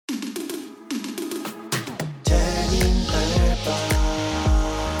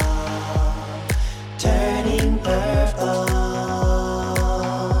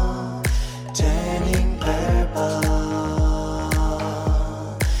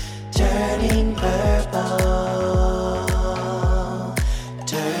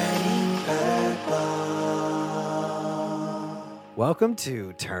Welcome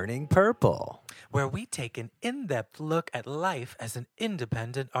to Turning Purple, where we take an in-depth look at life as an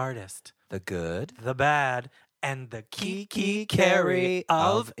independent artist. the good, The bad, and the kiki carry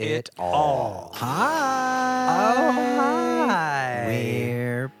of it all. Hi. Oh, hi.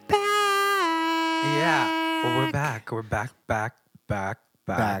 We're back. Yeah, well, we're back. We're back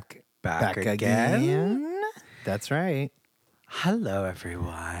again. That's right. Hello,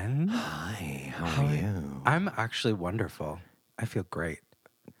 everyone. Hi, how are you? I'm actually wonderful. I feel great.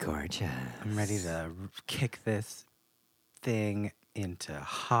 Gorgeous. I'm ready to kick this thing into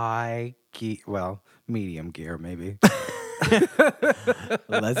high gear. Well, medium gear, maybe.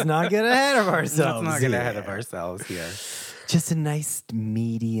 Let's not get ahead of ourselves. Let's not get ahead of ourselves here. Just a nice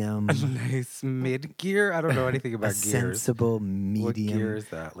medium. A nice mid gear. I don't know anything about a gears. sensible medium. What gear is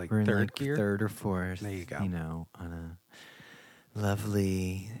that? Like We're in third gear? Third or fourth. There you go. You know, on a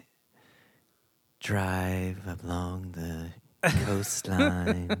lovely drive along the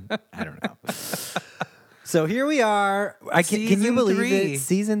coastline. I don't know. So here we are. Can you Season believe 3. it?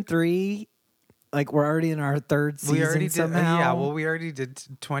 Season 3. Like we're already in our third season. We already somehow. did. Yeah, well, we already did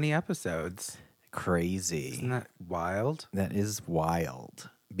 20 episodes. Crazy. Isn't that wild? That is wild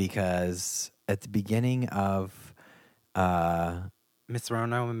because at the beginning of Miss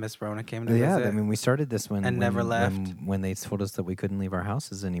Rona, when Miss Rona came to yeah, visit. I mean, we started this And never left. when they told us that we couldn't leave our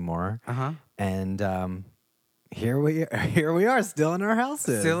houses anymore, Uh-huh. and here we are, still in our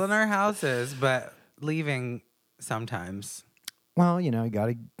houses. Still in our houses, but leaving sometimes. Well, you know, you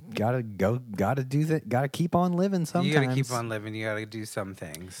gotta do that. Gotta keep on living. Sometimes You gotta keep on living. You gotta do some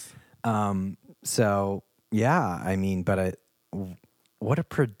things. So yeah, I mean, but what a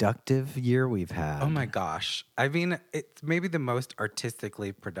productive year we've had. Oh my gosh. I mean, it's maybe the most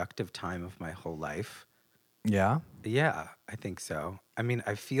artistically productive time of my whole life. Yeah. Yeah, I think so. I mean,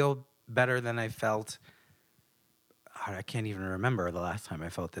 I feel better than I felt. I can't even remember the last time I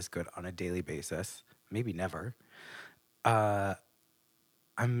felt this good on a daily basis. Maybe never. I'm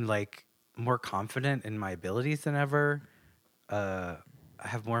like more confident in my abilities than ever. I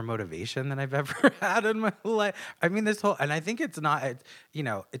have more motivation than I've ever had in my life. I mean, and I think it's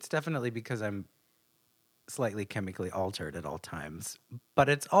definitely because I'm slightly chemically altered at all times, but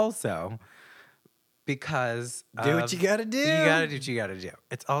it's also because Do what you gotta do. You gotta do what you gotta do.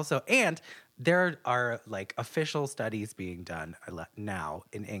 It's also, and there are like official studies being done now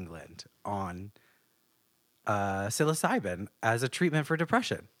in England on psilocybin as a treatment for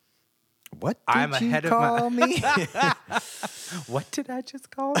depression. What did I'm you ahead of call me? What did I just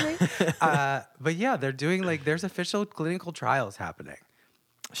call me? But yeah, they're doing there's official clinical trials happening.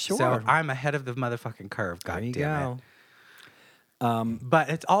 Sure. So I'm ahead of the motherfucking curve. God there you damn go. it. But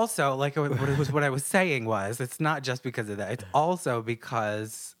it's also what I was saying was it's not just because of that. It's also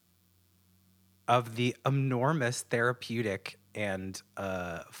because of the enormous therapeutic and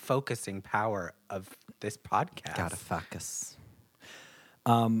focusing power of this podcast. Gotta focus.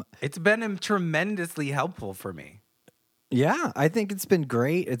 It's been tremendously helpful for me. Yeah, I think it's been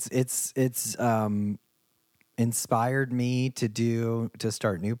great. It's inspired me to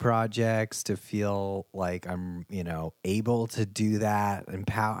start new projects, to feel like I'm, able to do that.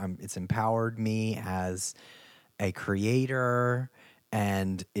 It's empowered me as a creator,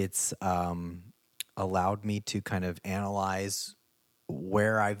 and it's allowed me to kind of analyze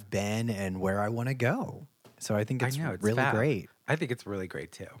where I've been and where I want to go. So I think it's really fab. great. I think it's really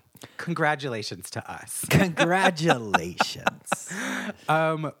great too. Congratulations to us. Congratulations.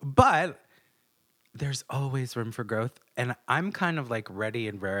 But there's always room for growth. And I'm kind of like ready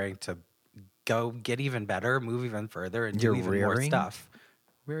and raring to go get even better, move even further, and do even more stuff.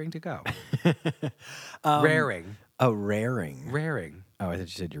 Raring to go. Raring. Oh, raring. Raring. Oh, I thought you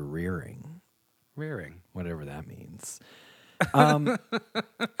said you're rearing. Raring. Whatever that means. I'm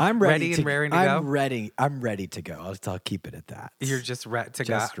ready and raring to go? I'm ready to go. I'll keep it at that. You're just ready to go.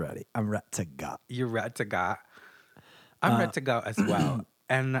 Just ready. I'm ready to go. You're ready to go. I'm ready to go as well.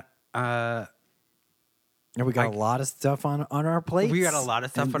 And we got a lot of stuff on our plates. We got a lot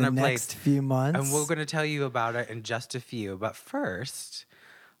of stuff on our plates. Next few months. And we're going to tell you about it in just a few. But first,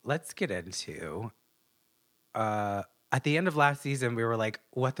 let's get into at the end of last season, we were like,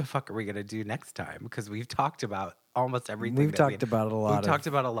 what the fuck are we going to do next time? Because we've talked about almost everything. We've talked about a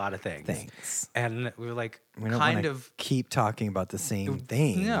lot of things. Things. And we were like, we don't kind of keep talking about the same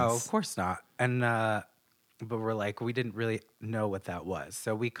things. No, of course not. And but we're like, we didn't really know what that was.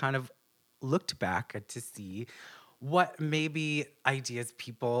 So we kind of looked back to see what maybe ideas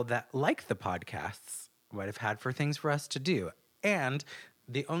people that like the podcasts might have had for things for us to do. And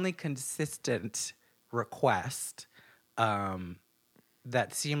the only consistent request that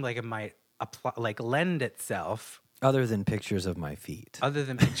seemed like it might apply, like lend itself Other than pictures of my feet. Other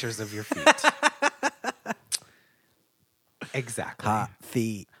than pictures of your feet.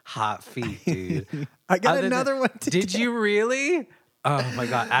 Exactly. Hot feet, dude. I got another one today. Did you really? Oh my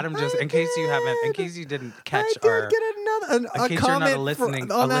God, Adam! Just in case you didn't catch I our, did get in case you're not a listener to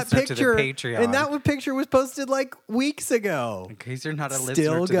the Patreon, and that picture was posted like weeks ago. In case you're not a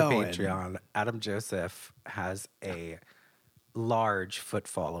Still listener to going. the Patreon, Adam Joseph has a large foot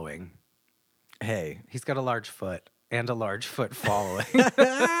following. Hey, He's got a large foot and a large foot following.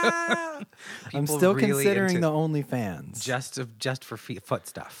 I'm still really considering into the OnlyFans. just for foot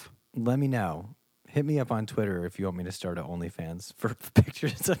stuff. Let me know. Hit me up on Twitter if you want me to start an OnlyFans for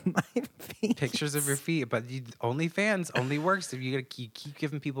pictures of my feet. Pictures of your feet, but OnlyFans only works if you keep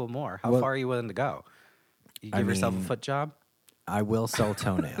giving people more. How Well, far are you willing to go? You give yourself a foot job? I will sell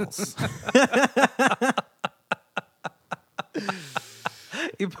toenails.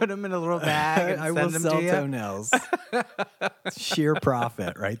 You put them in a little bag and I send will them sell to you? toenails. Sheer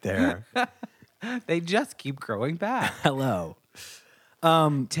profit right there. They just keep growing back. Hello.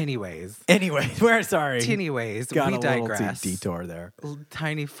 Tinny ways. Anyways, we're sorry. Tinny ways. Got We a little digress. detour there.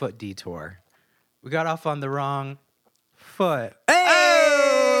 Tiny foot detour. We got off on the wrong foot.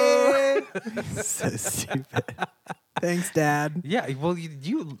 Hey! So stupid. Thanks, Dad. Yeah, well,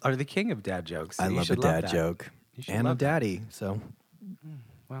 you are the king of dad jokes. So I you love a should dad that. joke. You should And a love that. daddy, so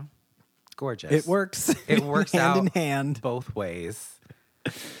Well, gorgeous. it works. It works hand out in hand. both ways.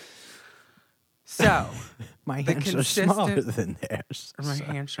 So, My the hands are smaller consistent- than theirs. my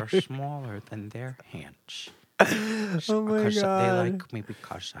hands are smaller than their hands. Oh my Because God. they like me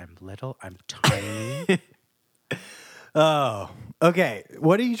because I'm little, I'm tiny. Oh, okay.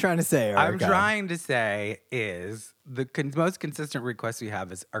 What are you trying to say, I'm Erica? trying to say is the most consistent request we have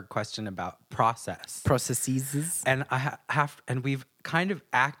is our question about process. Processes. And I and we've kind of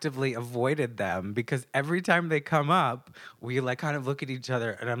actively avoided them because every time they come up, we like kind of look at each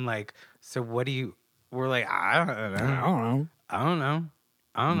other and I'm like, so what do you, we're like, I don't know.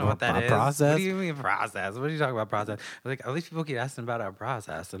 I don't know what that is. Process? What do you mean process? What are you talking about process? Like, all these people keep asking about our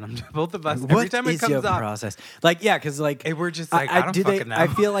process, and I'm both of us. Every What time it is comes your up, process? Like, yeah, because like we're just like, I don't fucking know. I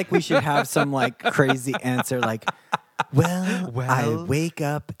feel like we should have some like crazy answer, like, well, I wake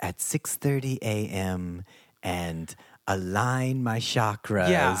up at 6:30 a.m. and align my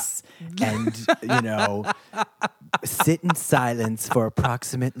chakras, and sit in silence for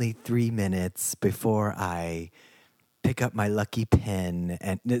approximately 3 minutes before I pick up my lucky pen.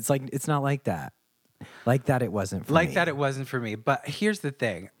 And it's like, it's not like that. Like that, it wasn't for me. Like that, it wasn't for me. But here's the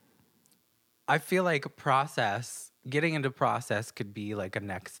thing. I feel like getting into process could be like a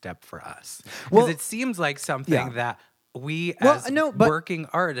next step for us. Because Well, it seems like something that we as but working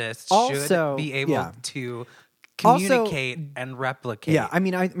artists also, should be able yeah. to Also, communicate and replicate. Yeah, I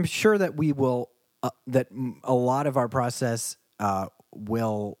mean, I'm sure that we will, a lot of our process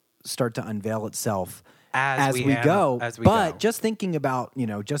will start to unveil itself as we go. But just thinking about,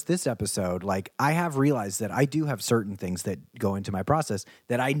 just this episode, like I have realized that I do have certain things that go into my process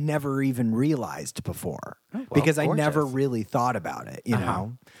that I never even realized before because I never really thought about it, you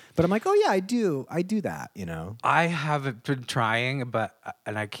know? But I'm like, oh yeah, I do that, I haven't been trying,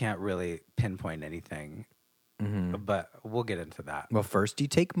 and I can't really pinpoint anything. But we'll get into that. Well, first you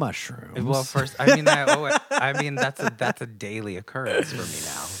take mushrooms. Well, first, I mean, that's a daily occurrence for me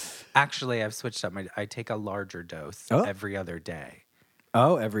now. Actually, I've switched up. I take a larger dose every other day.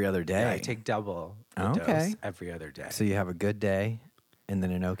 Oh, every other day. Yeah, I take double the dose every other day. So you have a good day and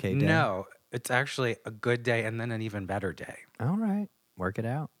then an okay day? No, it's actually a good day and then an even better day. All right. Work it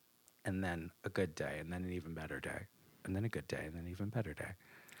out. And then a good day and then an even better day. And then a good day and then an even better day.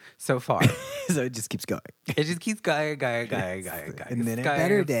 So far. So it just keeps going. It just keeps going. And then a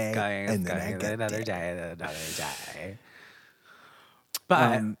better day. And then a good another day. day. And another day.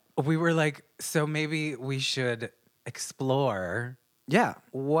 But we were like, so maybe we should explore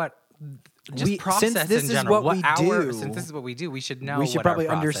what process since this in is general. what we do, Since this is what we do, we should know. We should what probably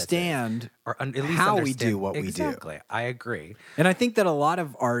our process understand is, or at least how we understand do what we do. Exactly, I agree. And I think that a lot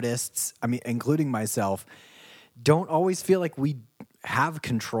of artists, I mean, including myself, don't always feel like we have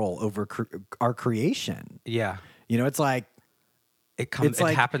control over our creation. Yeah, it's like it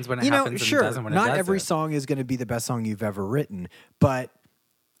happens when it happens. Sure, and it doesn't when it not doesn't. every song is going to be the best song you've ever written, but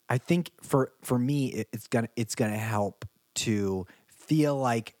I think for me, it's gonna help to feel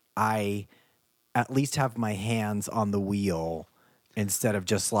like I at least have my hands on the wheel instead of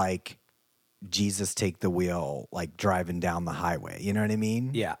just like Jesus take the wheel, like driving down the highway. You know what I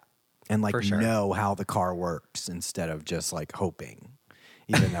mean? Yeah, and like for sure. know how the car works instead of just like hoping.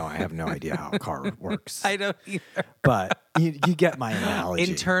 even though I have no idea how a car works. I don't either. But you get my analogy.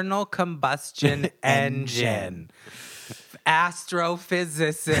 Internal combustion engine.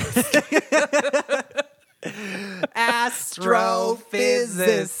 Astrophysicist.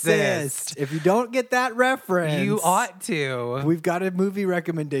 Astrophysicist. If you don't get that reference, You ought to. We've got a movie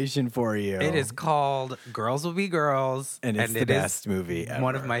recommendation for you. It is called Girls Will Be Girls. and it's the best movie ever.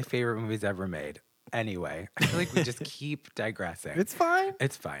 One of my favorite movies ever made. Anyway, I feel like we just keep digressing. It's fine.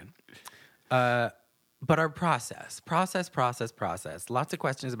 It's fine. But our process. Lots of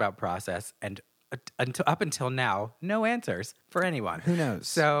questions about process, and up until now, no answers for anyone. Who knows?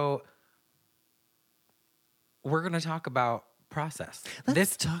 So we're going to talk about process.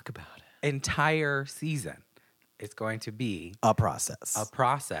 Let's talk about it. Entire season is going to be A process.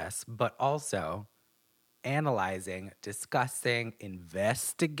 but also analyzing, discussing,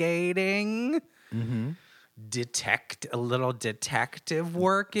 investigating, a little detective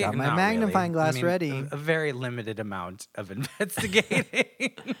work. Got my Not magnifying glass ready. A very limited amount of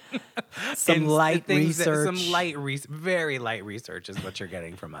investigating. Some light research. Very light research is what you're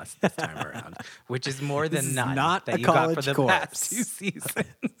getting from us this time around, which is more than is none not that a you got for college the course. past 2 seasons.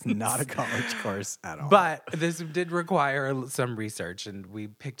 It's not a college course at all. But this did require some research, and we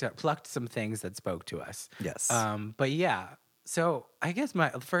plucked some things that spoke to us. Yes. But yeah, so I guess my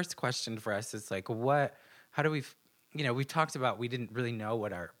first question for us is like, how do we, we talked about, we didn't really know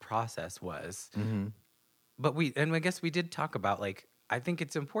what our process was, but I guess we did talk about, like, I think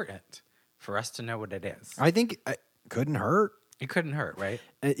it's important for us to know what it is. I think it couldn't hurt. It couldn't hurt, right?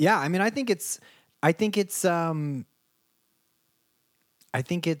 Yeah, I mean, I think it's good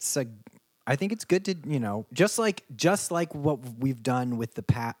to, just like what we've done with the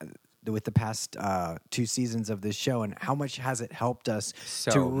past 2 seasons of this show, and how much has it helped us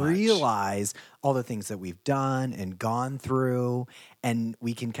So to much. realize all the things that we've done and gone through, and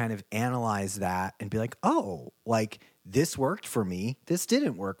we can kind of analyze that and be like, oh, like this worked for me, this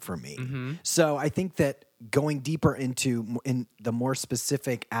didn't work for me. So I think that going deeper in the more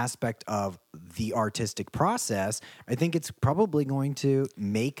specific aspect of the artistic process, I think it's probably going to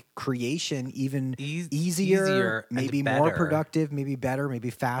make creation even easier, and maybe more better. productive, maybe better,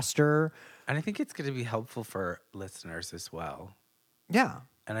 maybe faster. And I think it's going to be helpful for listeners as well. Yeah.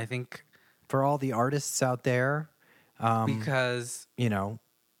 And I think For all the artists out there, because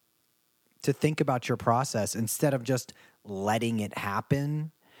to think about your process instead of just letting it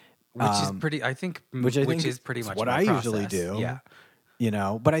happen. which is pretty much what my I usually process. do.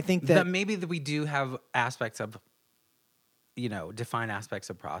 Yeah. But I think that maybe that we do have aspects of, defined aspects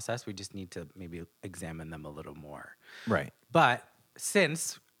of process. We just need to maybe examine them a little more. right. But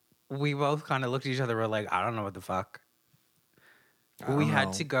since we both kind of looked at each other, we're like, I don't know what the fuck. We had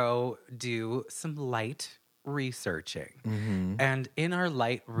know. to go do some light researching. Mm-hmm. And in our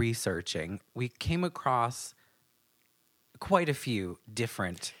light researching, we came across quite a few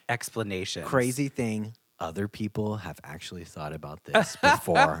different explanations. Crazy thing, other people have actually thought about this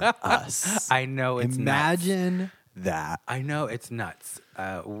before us. I know it's nuts. Imagine that. I know it's nuts.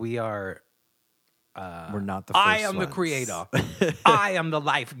 We are. We're not the first I am the ones. creator. I am the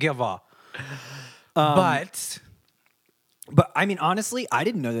life giver. But But I mean, honestly, I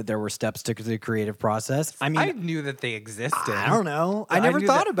didn't know that there were steps to the creative process. I mean, I knew that they existed. I don't know. I I never knew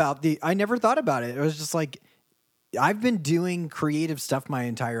thought that- I never thought about it. It was just like I've been doing creative stuff my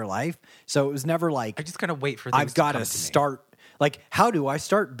entire life, so it was never like I just gotta wait for things I've got to to come to me. start. Like, how do I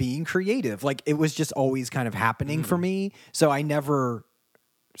start being creative? Like, it was just always kind of happening for me, so I never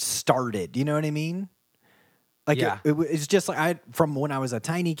started. You know what I mean? Like, Yeah. it's just like from when I was a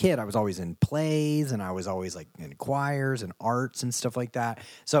tiny kid, I was always in plays and I was always like in choirs and arts and stuff like that.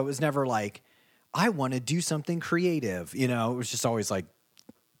 So it was never like, I want to do something creative. It was just always like,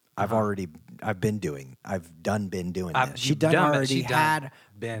 I've been doing this. She you've done it. already She had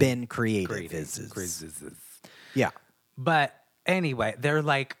been been creative. Creative. Yeah. But anyway, they're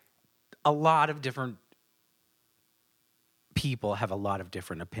like a lot of different people have a lot of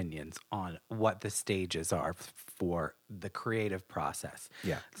different opinions on what the stages are for the creative process.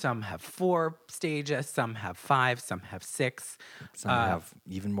 Yeah. Some have 4 stages, some have 5, some have 6. Some have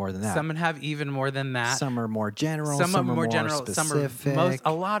even more than that. Some have even more than that. Some are more general. Some are more general. general. Specific. Some are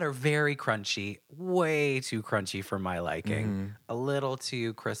a lot are very crunchy, way too crunchy for my liking. A little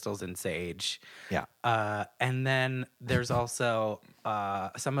too crystals and sage. Yeah. And then there's also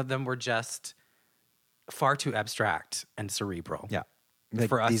some of them were just far too abstract and cerebral. Yeah. Like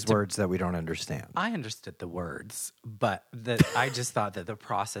For us these to- words that we don't understand. I understood the words, but I just thought that the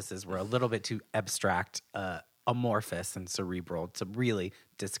processes were a little bit too abstract, amorphous, and cerebral to really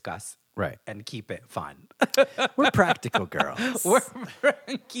discuss Right. and keep it fun. We're practical girls. We're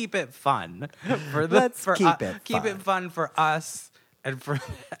keep it fun for the Let's for keep it keep fun. it fun for us and for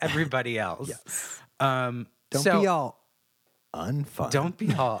everybody else. Yes. Don't Don't be all unfun. Don't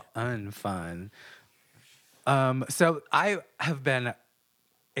be all unfun. So I have been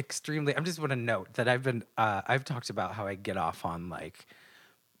extremely. I just want to note that I've talked about how I get off on like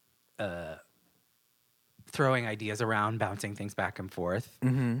throwing ideas around, bouncing things back and forth,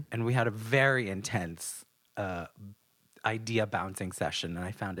 and we had a very intense idea bouncing session, and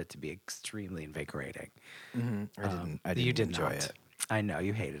I found it to be extremely invigorating. I didn't You did enjoy not. it. I know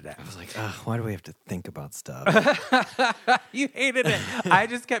you hated it. I was like, why do we have to think about stuff? You hated it. I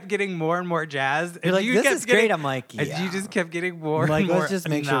just kept getting more and more jazzed. You're like, you this kept is great. I'm like, And yeah. you just kept getting more I'm like, and more. let's just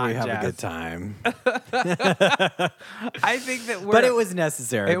make sure we not have a good jazzed. time. I think that we're. But it was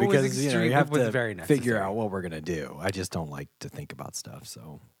necessary It was because you it have was to very figure necessary. out what we're gonna do. I just don't like to think about stuff.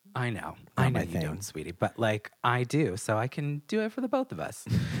 So I know my you thing. don't, sweetie, but like I do, so I can do it for the both of us.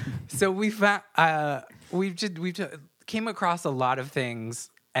 So we found we've came across a lot of things,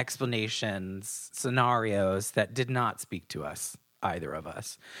 explanations, scenarios that did not speak to us, either of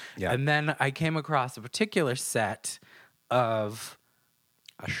us. Yeah. And then I came across a particular set of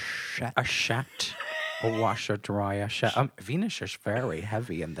a shat. a washer dryer shat. Venus is very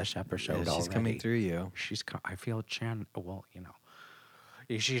heavy in this episode. She's coming already. through you. I feel well,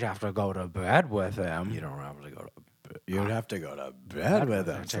 she'd have to go to bed with him. You don't have to go to. You'd have to go to bed with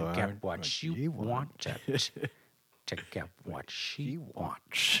him to get what she wanted. To get what she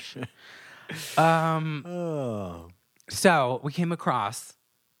wants. Oh, So we came across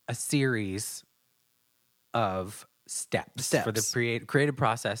a series of steps. For the creative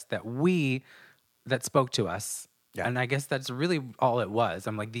process that spoke to us. Yeah. And I guess that's really all it was.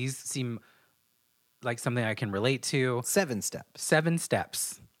 I'm like, these seem like something I can relate to. 7 steps. 7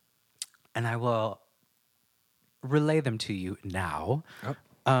 steps. And I will relay them to you now. Oh,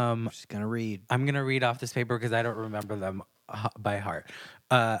 I'm just gonna read. I'm going to read off this paper because I don't remember them by heart.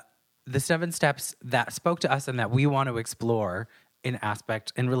 The 7 steps that spoke to us and that we want to explore in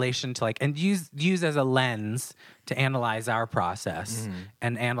relation to and use as a lens to analyze our process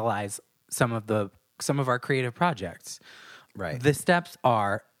and analyze some of our creative projects. Right. The steps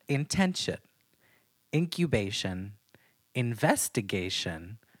are intention, incubation,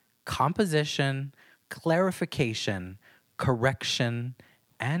 investigation, composition, clarification, correction,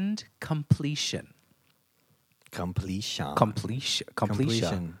 and completion. Completion. Completion.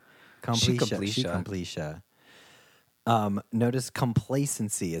 Completion. Notice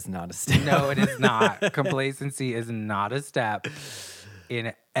complacency is not a step. No, it is not. Complacency is not a step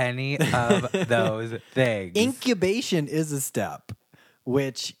in any of those things. Incubation is a step,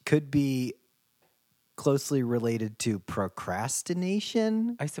 which could be closely related to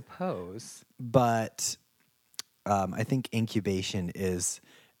procrastination, I suppose. but I think incubation is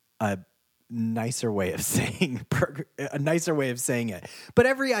a nicer way of saying it. But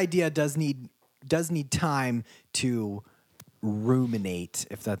every idea does need time to ruminate,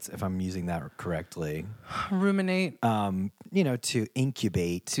 if I'm using that correctly. Ruminate. To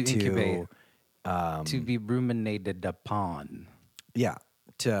incubate. To incubate. To be ruminated upon. Yeah.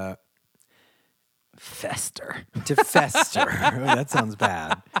 To fester. Oh, that sounds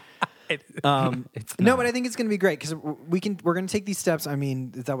bad. It's No, not. but I think it's going to be great because we're going to take these steps. I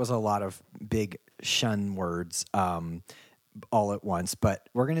mean, that was a lot of big shun words all at once, but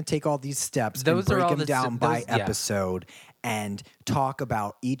we're going to take all these steps Those and are break all them the down st- by those- yeah. episode and talk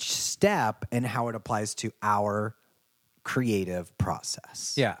about each step and how it applies to our creative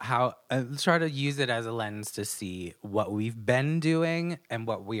process. Yeah, how let's try to use it as a lens to see what we've been doing and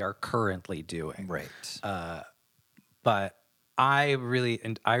what we are currently doing. Right. But I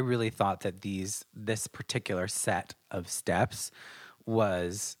really thought that this particular set of steps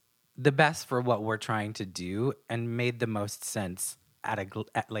was the best for what we're trying to do and made the most sense in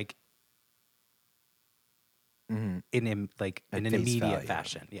an immediate value.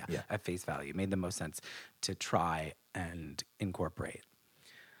 fashion. Yeah, at face value, made the most sense to try and incorporate.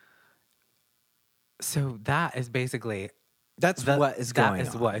 So that is basically That's what is going on. That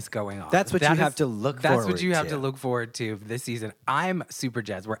is what is going on. That's what you have to look That's forward what you have to. to look forward to this season. I'm super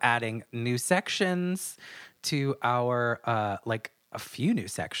jazzed. We're adding new sections to our a few new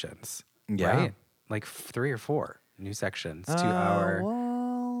sections. Yeah. Right? Like 3 or 4 new sections to our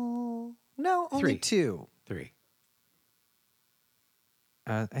well, no, only 3. 2. 3.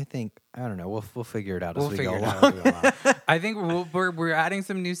 I think I don't know. We'll figure it out We'll as we figure go it along. out as we go along. I think we're adding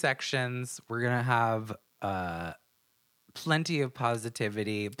some new sections. We're gonna have plenty of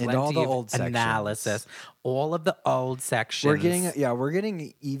positivity, plenty all the of old sections. analysis, all of the old sections. We're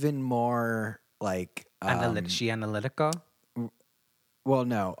getting even more like analytical. Well,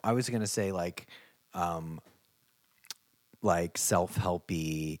 no, I was gonna say like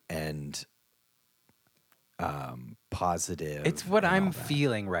self-helpy and positive. It's what and I'm all that.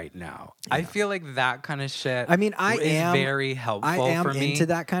 feeling right now. I feel like that kind of shit. I mean, is very helpful. I am for me. into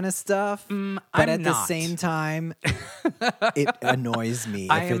that kind of stuff, but I'm at the not. same time, it annoys me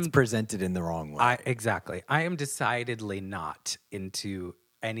if it's presented in the wrong way. Exactly. I am decidedly not into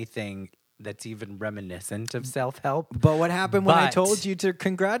anything that's even reminiscent of self-help. But what happened when I But- told you to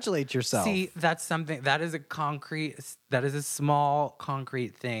congratulate yourself? See, that's something that is a small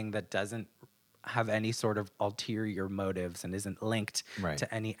concrete thing that doesn't have any sort of ulterior motives and isn't linked Right.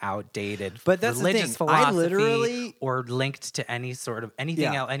 to any outdated But that's the religious thing. I philosophy literally- or linked to any sort of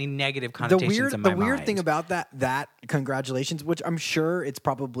anything Yeah. else, any negative the connotations in my weird mind. thing about that congratulations, which I'm sure it's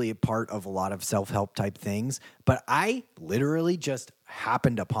probably a part of a lot of self-help type things, but I literally just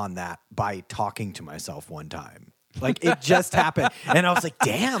happened upon that by talking to myself one time. Like it just happened, and I was like,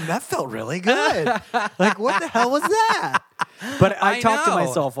 "Damn, that felt really good." Like, what the hell was that? But I talk to know.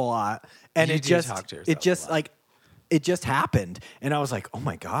 myself a lot, and You it do just talk to yourself it just a lot. like it just happened, and I was like, "Oh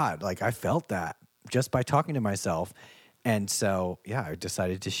my god!" Like I felt that just by talking to myself. And so, yeah, I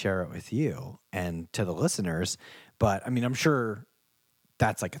decided to share it with you and to the listeners. But I mean, I'm sure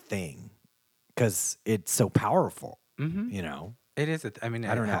that's like a thing because it's so powerful, you know? It is. I mean,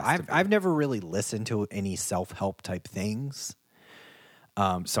 I don't know. I've never really listened to any self-help type things.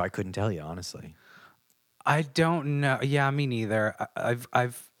 So I couldn't tell you, honestly. I don't know. Yeah, me neither.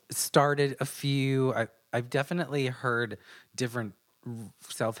 I've started a few. I've definitely heard different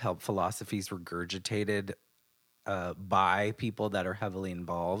self-help philosophies regurgitated by people that are heavily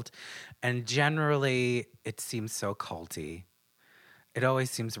involved, and generally it seems so culty. It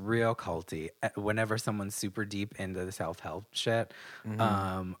always seems real culty whenever someone's super deep into the self-help shit.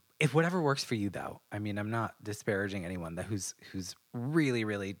 If whatever works for you, though. I mean, I'm not disparaging anyone who's really,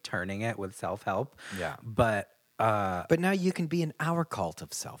 really turning it with self-help. Yeah. But now you can be in our cult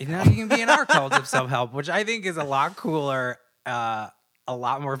of self-help. now you can be in our cult of self-help, which I think is a lot cooler, a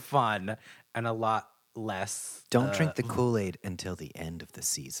lot more fun, and a lot less. Don't drink the Kool-Aid until the end of the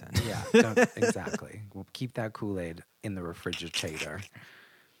season. Yeah, exactly. We'll keep that Kool-Aid in the refrigerator.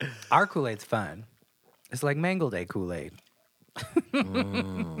 Our Kool-Aid's fun. It's like Mango Day Kool-Aid.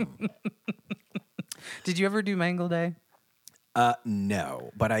 Did you ever do Mango Day?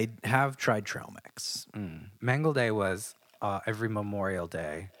 No, but I have tried trail mix. Mango Day was every Memorial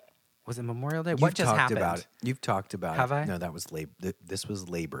Day. Was it Memorial Day? What You've just talked happened? about it. You've talked about Have it. I? No, that was this was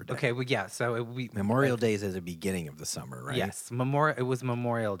Labor Day. Okay, well, yeah. So Memorial Day is at the beginning of the summer, right? Yes, It was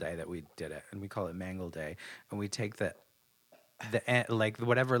Memorial Day that we did it, and we call it Mango Day, and we take the like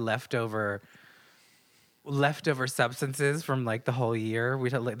whatever leftover substances from like the whole year.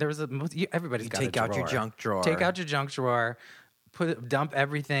 Everybody's got take a out your drawer. junk drawer. Take out your junk drawer. Dump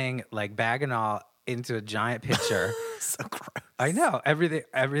everything like bag and all into a giant pitcher. So gross. I know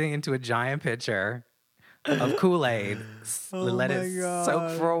everything into a giant pitcher of Kool-Aid. Let it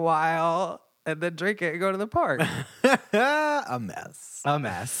soak for a while, and then drink it and go to the park. A mess. A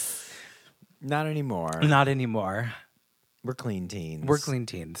mess. Not anymore. Not anymore. We're clean teens. We're clean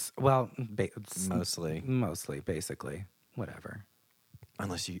teens. Well, Mostly. basically, whatever.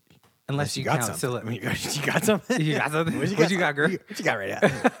 Unless you got got something. something. You got something? You got something? What you got, girl? What you got right now?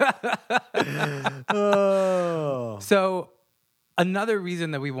 Oh. So, another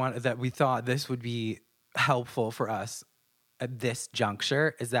reason that we thought this would be helpful for us at this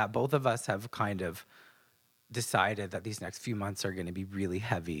juncture is that both of us have kind of decided that these next few months are going to be really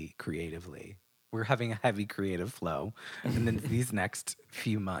heavy creatively. We're having a heavy creative flow in these next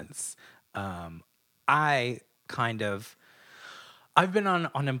few months. I've been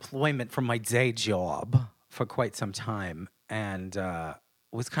on unemployment from my day job for quite some time, and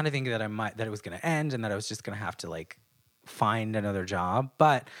was kind of thinking that it was going to end and that I was just going to have to like find another job.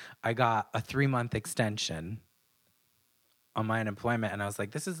 But I got a 3-month extension on my unemployment, and I was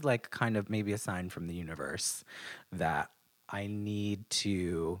like, this is like kind of maybe a sign from the universe that I need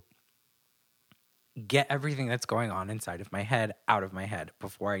to get everything that's going on inside of my head out of my head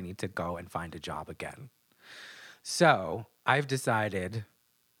before I need to go and find a job again. So I've decided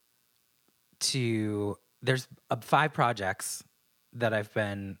there's 5 projects that have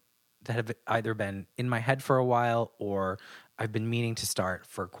either been in my head for a while or I've been meaning to start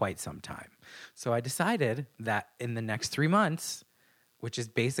for quite some time. So I decided that in the next 3 months, which is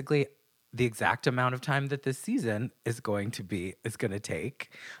basically the exact amount of time that this season is going to take,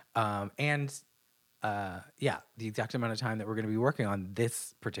 and the exact amount of time that we're going to be working on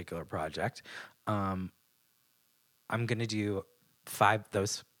this particular project, I'm going to do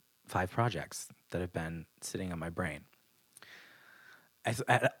those five projects that have been sitting on my brain.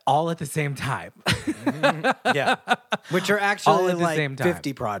 All at the same time. Yeah. Which are All actually at the like same time.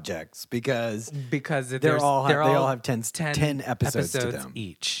 50 projects because they all have 10 episodes to them.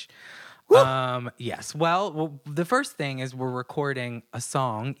 each. Yes. Well, the first thing is we're recording a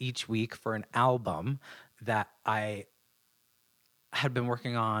song each week for an album that I had been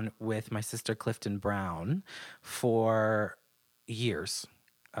working on with my sister Clifton Brown for years.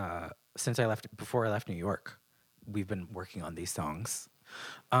 Before I left New York, we've been working on these songs.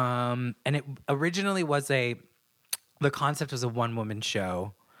 And it originally was the concept was a one-woman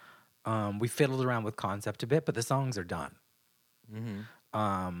show. We fiddled around with concept a bit, but the songs are done. Mm-hmm.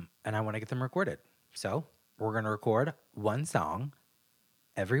 And I want to get them recorded. So we're going to record one song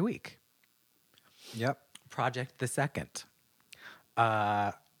every week. Yep. Project the second.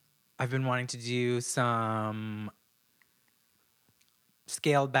 I've been wanting to do some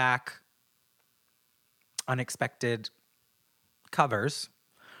scaled back, unexpected covers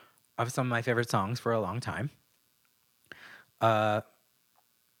of some of my favorite songs for a long time.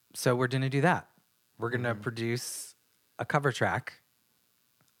 So we're going to do that. We're going to produce a cover track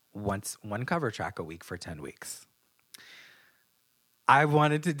one cover track a week for 10 weeks. I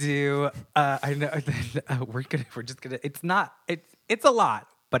wanted to do, I know we're just going to, it's a lot,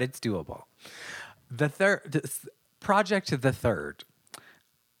 but it's doable. Project the third.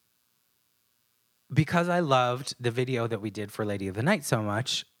 Because I loved the video that we did for Lady of the Night so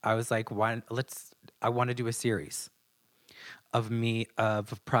much, I was like, I want to do a series of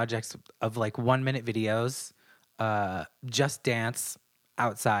projects of like 1 minute videos, just dance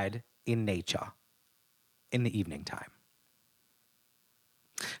outside in nature in the evening time.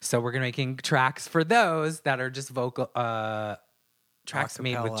 So we're going to making tracks for those that are just vocal, tracks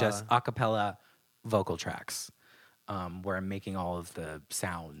made with just a cappella vocal tracks, where I'm making all of the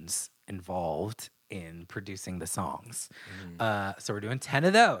sounds involved in producing the songs. So we're doing 10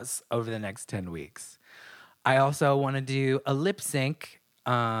 of those over the next 10 weeks. I also want to do a lip sync,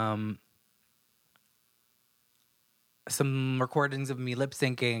 some recordings of me lip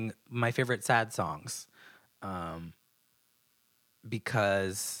syncing my favorite sad songs,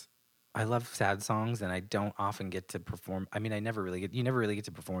 because I love sad songs and I don't often get to perform. I mean, you never really get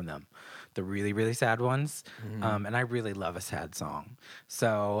to perform them, the really, really sad ones. And I really love a sad song.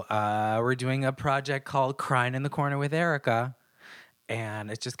 So we're doing a project called Crying in the Corner with Erica,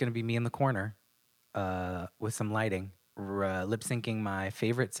 and it's just going to be me in the corner with some lighting, lip syncing my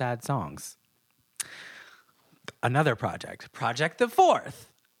favorite sad songs. Another project the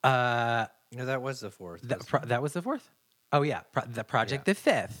fourth. No, that was the fourth. That was the fourth? Oh, yeah. The project the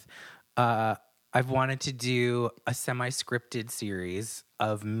fifth. I've wanted to do a semi-scripted series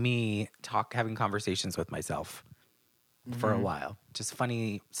of me having conversations with myself for a while. Just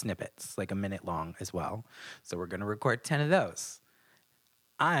funny snippets, like a minute long as well. So we're going to record 10 of those.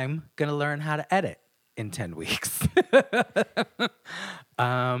 I'm going to learn how to edit in 10 weeks.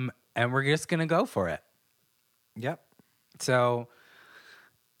 And we're just going to go for it. Yep. So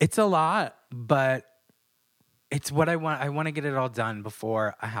it's a lot, but it's what I want. I want to get it all done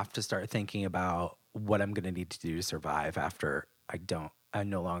before I have to start thinking about what I'm going to need to do to survive after I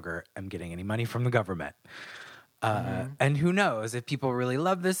no longer am getting any money from the government. And who knows, if people really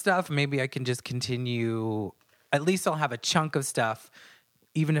love this stuff, maybe I can just continue. At least I'll have a chunk of stuff,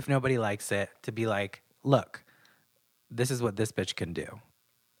 even if nobody likes it, to be like, look, this is what this bitch can do.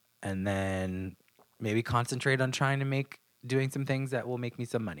 And then maybe concentrate on doing some things that will make me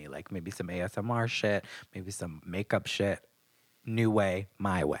some money, like maybe some ASMR shit, maybe some makeup shit, new way,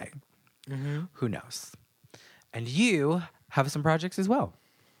 my way. Who knows? And you have some projects as well.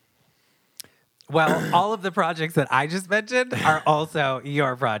 Well, all of the projects that I just mentioned are also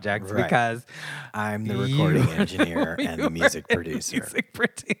your projects, right, because I'm the recording engineer and the music producer.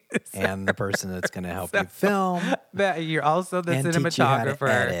 And the person that's going to help you film. You're also the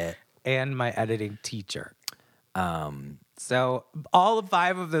cinematographer and my editing teacher. So all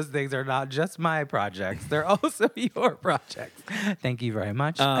 5 of those things are not just my projects. They're also your projects. Thank you very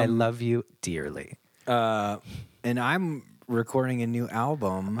much. I love you dearly. And I'm recording a new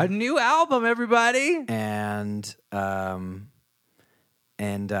album. A new album, everybody. And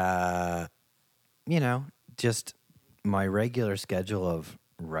just my regular schedule of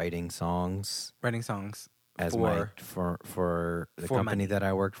writing songs as for the company that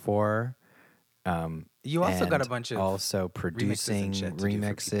I worked for. You also got a bunch of also producing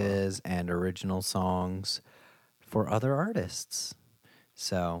remixes and original songs for other artists.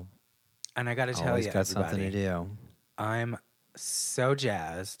 So And I got to tell Always you, got something to everybody, do. I'm so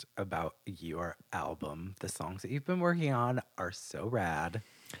jazzed about your album. The songs that you've been working on are so rad,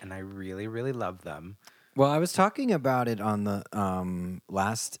 and I really, really love them. Well, I was talking about it on the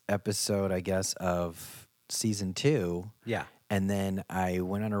last episode, I guess, of season 2. Yeah. And then I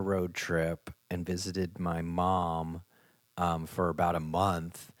went on a road trip and visited my mom for about a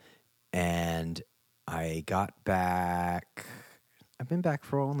month. And I got back. I've been back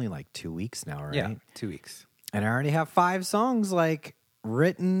for only like 2 weeks now, right? Yeah, 2 weeks. And I already have 5 songs like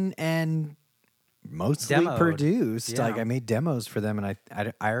written and mostly Demoed. produced. Yeah. Like I made demos for them, and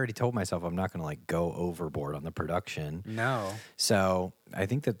I already told myself I'm not going to like go overboard on the production. No. So I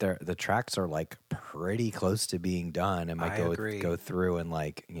think that the tracks are like pretty close to being done. I might agree. go through and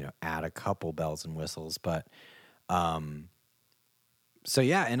like add a couple bells and whistles, but so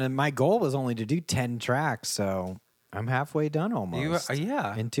yeah. And then my goal was only to do 10 tracks, so I'm halfway done almost.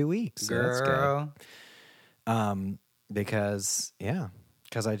 Yeah. In 2 weeks, so that's good. Girl. Because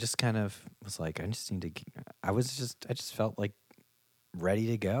I just kind of was like, I just felt like ready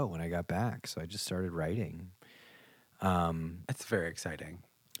to go when I got back. So I just started writing. That's very exciting.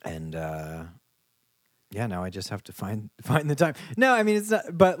 And, yeah, now I just have to find the time. No, I mean, it's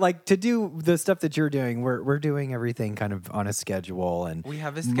not, but like to do the stuff that you're doing, we're doing everything kind of on a schedule, and We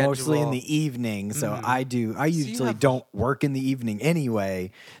have a schedule. mostly in the evening. So I usually have- don't work in the evening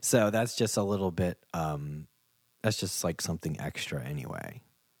anyway. So that's just a little bit, that's just like something extra anyway.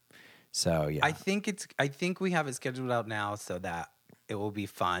 So yeah, I think we have it scheduled out now so that it will be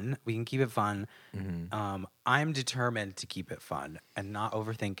fun. We can keep it fun. Mm-hmm. I'm determined to keep it fun and not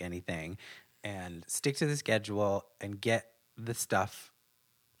overthink anything, and stick to the schedule and get the stuff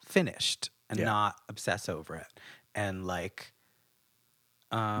finished and not obsess over it. And like,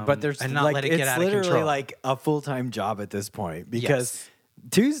 but there's and not like let it get it's out of literally control. like a full-time job at this point, because Yes.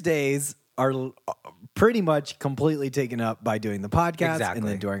 Tuesdays are pretty much completely taken up by doing the podcast and Exactly.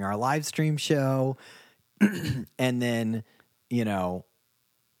 then doing our live stream show. And then,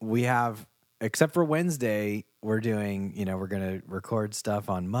 we have, except for Wednesday, we're doing, we're going to record stuff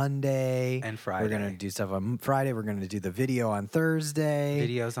on Monday. And Friday. We're going to do stuff on Friday. We're going to do the video on Thursday.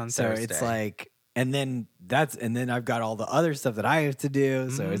 Videos on so Thursday. it's like, and then I've got all the other stuff that I have to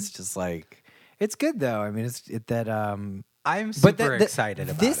do. So it's just like, it's good though. I mean, I'm super excited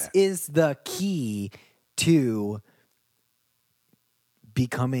about this it. is the key to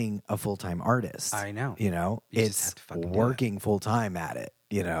becoming a full-time artist. I know. You You just it's have to fucking do it. working full-time at it,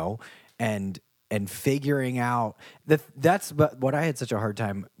 and figuring out that's what I had such a hard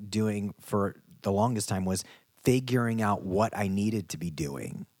time doing for the longest time, was figuring out what I needed to be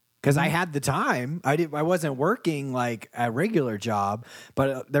doing. Because I had the time, I wasn't working like a regular job,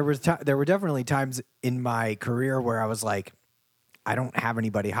 but there were definitely times in my career where I was like, I don't have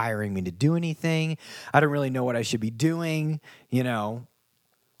anybody hiring me to do anything. I don't really know what I should be doing.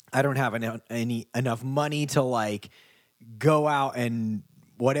 I don't have enough money to like go out and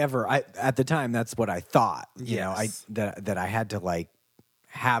whatever. At the time, that's what I thought. Yes. That I had to like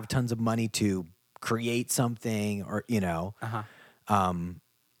have tons of money to create something, or I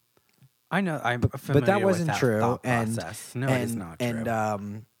know. I'm but familiar that wasn't with that true. thought And process. No, it is not true. And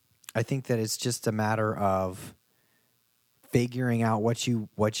I think that it's just a matter of figuring out what you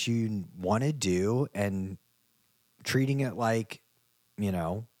want to do and treating it like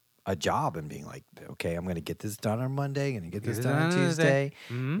a job, and being like, okay, I'm going to get this done on Monday, going to get this done on Tuesday.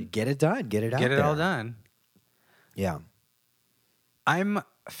 Get it done, get it out, Get it there. all done. Yeah. I'm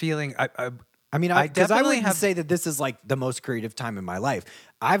feeling. I mean, I because I definitely wouldn't have- say that this is like the most creative time in my life.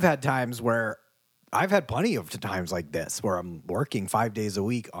 I've had times where I've had plenty of times like this where I'm working 5 days a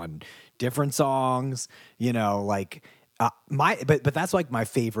week on different songs. But that's like my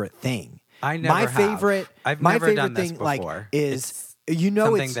favorite thing. I never my have. favorite. I've my never favorite done this thing like before. is It's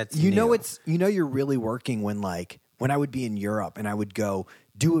something that's new. you're really working when I would be in Europe and I would go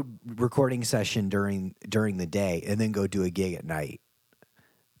do a recording session during the day and then go do a gig at night.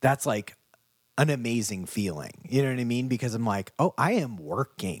 That's like an amazing feeling. You know what I mean? Because I'm like, oh, I am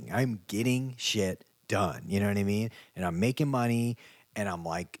working. I'm getting shit done. You know what I mean? And I'm making money and I'm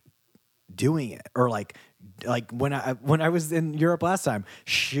like doing it. Or like when I was in Europe last time,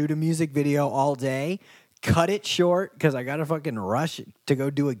 shoot a music video all day, cut it short because I got to fucking rush to go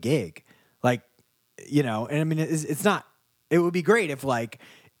do a gig. And I mean, it's not, it would be great if like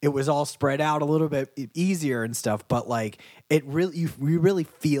it was all spread out a little bit easier and stuff, but like it really, you really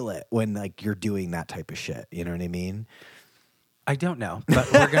feel it when like you're doing that type of shit. You know what I mean? I don't know,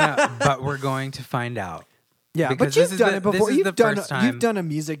 but we're going to find out. Yeah, but Because you've done it before. This is the first time. You've done a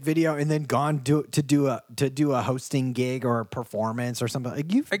music video and then gone to do a hosting gig or a performance or something. Like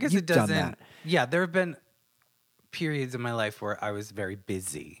I guess you've it doesn't. done that. Yeah, there have been periods in my life where I was very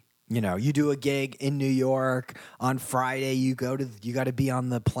busy. You know, you do a gig in New York on Friday. You got to be on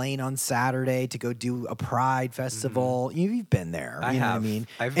the plane on Saturday to go do a Pride festival. You've been there. I you know have. what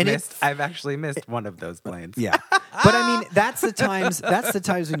I mean, I've actually missed one of those planes. Yeah, but I mean, that's the times. That's the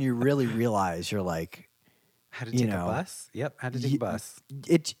times when you really realize you're like. Had to take a bus. Yep, had to take a bus.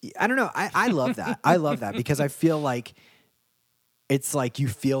 I don't know. I love that. I love that because I feel like it's like you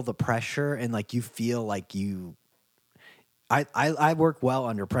feel the pressure and like you feel like you. I work well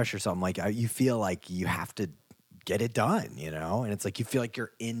under pressure, so I'm like you feel like you have to get it done, you know, and it's like you feel like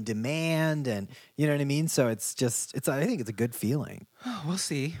you're in demand, and you know what I mean. So it's I think it's a good feeling. We'll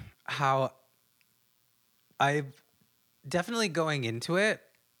see how. I've definitely going into it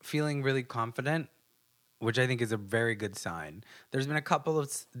feeling really confident, which I think is a very good sign. There's been a couple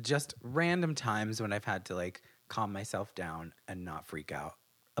of just random times when I've had to like calm myself down and not freak out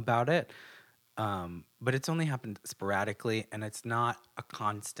about it. But it's only happened sporadically and it's not a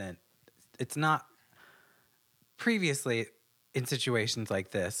constant. It's not previously in situations like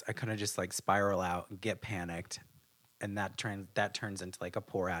this, I kind of just like spiral out and get panicked. And that turns into like a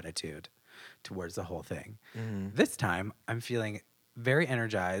poor attitude towards the whole thing. Mm-hmm. This time I'm feeling very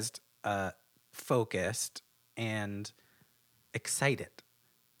energized, focused and excited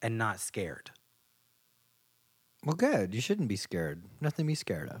and not scared. Well, good. You shouldn't be scared. Nothing to be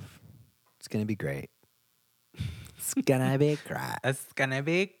scared of. It's going to be great. It's going to be great. It's going to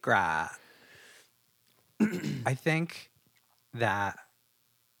be great. I think that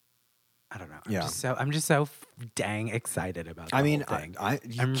I don't know. I'm just so dang excited about the whole thing.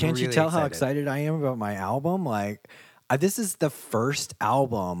 Can't you tell how excited I am about my album? Like this is the first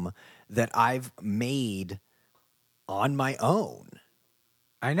album that I've made on my own.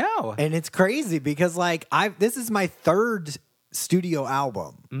 I know. And it's crazy because like this is my third studio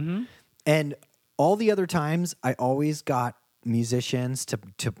album. Mm-hmm. And all the other times I always got musicians to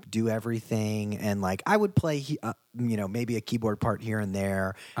do everything, and like I would play maybe a keyboard part here and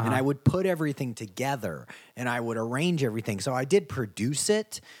there, and I would put everything together and I would arrange everything. So I did produce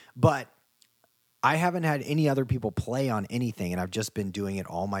it, but I haven't had any other people play on anything, and I've just been doing it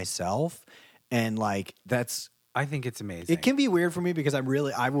all myself. And like I think it's amazing. It can be weird for me because I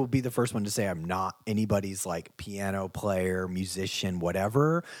will be the first one to say I'm not anybody's like piano player, musician,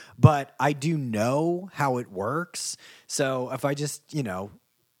 whatever, but I do know how it works. So if I just,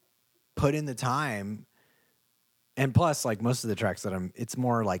 put in the time, and plus like most of the tracks it's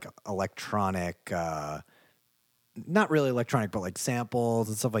more like electronic, not really electronic, but like samples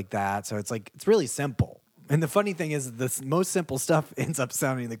and stuff like that. So it's really simple. And the funny thing is, the most simple stuff ends up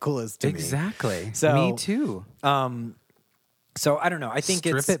sounding the coolest to me. Exactly. So, me too. So I don't know. I think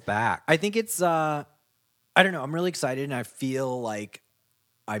strip it back. I think it's. I don't know. I'm really excited, and I feel like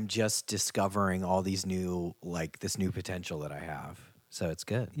I'm just discovering all these new, like this new potential that I have. So it's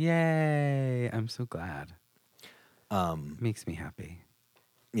good. Yay! I'm so glad. Makes me happy.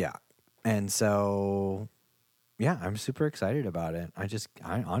 Yeah, and so. Yeah, I'm super excited about it.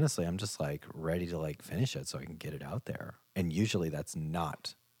 Honestly, I'm just like ready to like finish it so I can get it out there. And usually that's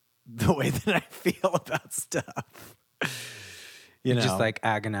not the way that I feel about stuff. You know, just like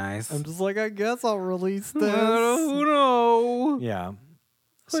agonize. I'm just like, I guess I'll release this. I don't know. Yeah.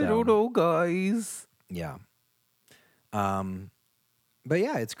 I don't know, guys. Yeah. But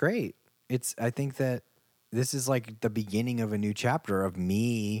yeah, it's great. I think that this is like the beginning of a new chapter of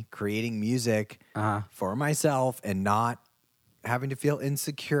me creating music for myself and not having to feel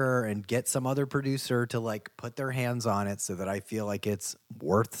insecure and get some other producer to like put their hands on it so that I feel like it's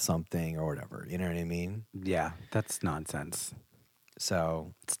worth something or whatever. You know what I mean? Yeah, that's nonsense.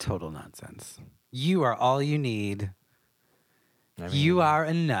 So it's total nonsense. You are all you need. You are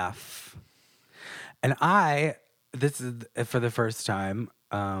enough. And this is for the first time,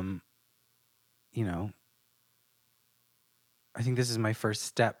 I think this is my first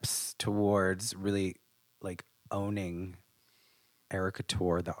steps towards really like owning Erica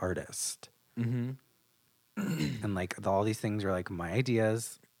Tor, the artist. Mm-hmm. And like all these things are like my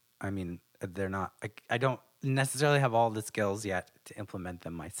ideas. I mean, they're not, I don't necessarily have all the skills yet to implement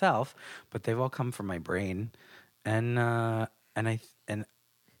them myself, but they've all come from my brain. And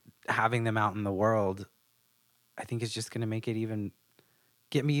having them out in the world, I think is just going to make it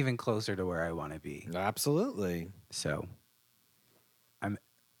get me even closer to where I want to be. Absolutely. So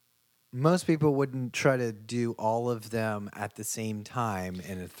most people wouldn't try to do all of them at the same time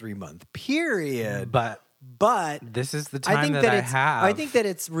in a 3-month period. But But this is the I time think that I it's, have. I think that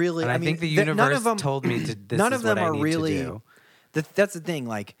it's really. and I mean, think the none universe of them told me to. This none is of them what I are need really. to do. That's the thing.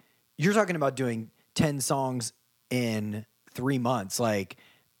 Like you're talking about doing 10 songs in 3 months. Like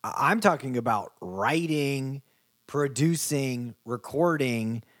I'm talking about writing, producing,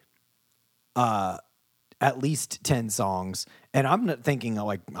 recording. At least 10 songs, and I'm not thinking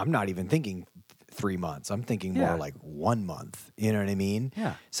like I'm not even thinking 3 months. I'm thinking more Yeah. like 1 month. You know what I mean?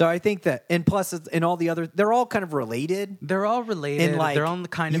 Yeah. So I think that, and plus, and all the other, they're all kind of related. They're all related. And like, They're all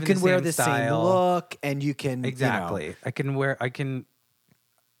kind you of can in wear the the same same style. look, and you can Exactly. You I can wear. I can.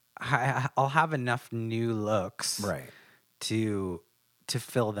 I'll have enough new looks, know, right, to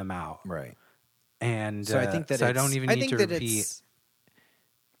fill them out, right. and So I think that I don't even need to repeat.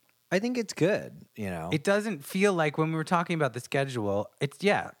 I think it's good. You know, It doesn't feel like when we were talking about the schedule. It's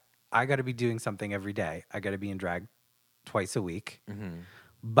I got to be doing something every day. I got to be in drag twice a week,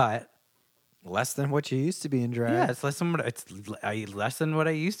 but less than what you used to be in drag. yeah, it's less than less than what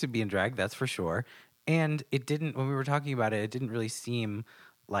I used to be in drag. That's for sure. And it didn't. When we were talking about it, it didn't really seem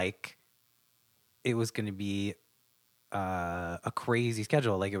like it was going to be a crazy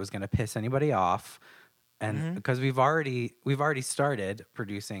schedule. Like it was going to piss anybody off, and because we've already started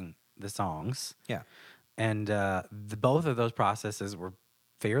producing the songs, Yeah, and both of those processes were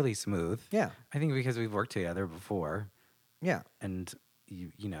fairly smooth. yeah, I think because we've worked together before, yeah. and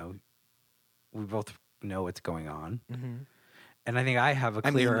you know, we both know what's going on. And I think I have a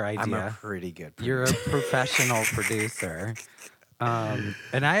clearer idea. I'm a pretty good producer. You're a professional producer, and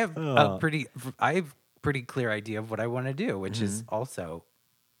I have a pretty clear idea of what I want to do, which is also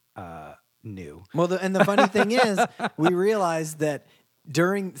new. Well, and the funny thing is, we realized that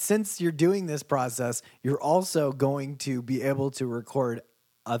since you're doing this process, you're also going to be able to record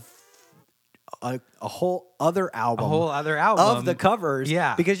a whole other album, of the covers,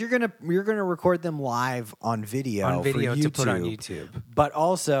 Yeah. because you're gonna record them live on video On video for YouTube, to put on YouTube. But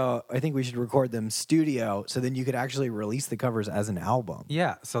also, I think we should record them studio, so then you could actually release the covers as an album.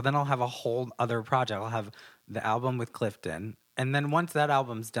 Yeah, so then I'll have a whole other project. I'll have the album with Clifton, and then once that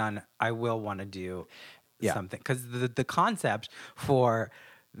album's done, I will want to do something, because the concept for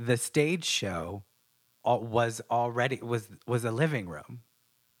the stage show was already was a living room.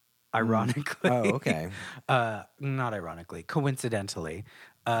 Ironically, Oh, okay. Not ironically, coincidentally,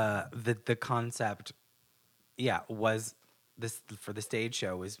 the concept, was this for the stage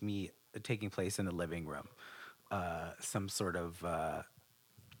show was me taking place in the living room, some sort of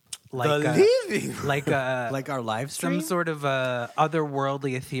like Like our live stream. some sort of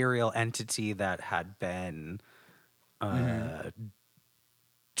otherworldly ethereal entity that had been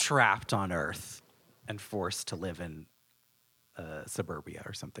trapped on Earth and forced to live in suburbia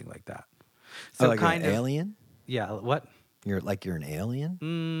or something like that. So like kind an of alien. Yeah, what? You're an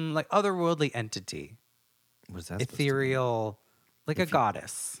alien. Like otherworldly entity, What's that? ethereal, like a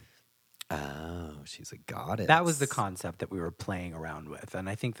goddess. Oh, she's a goddess. That was the concept that we were playing around with, and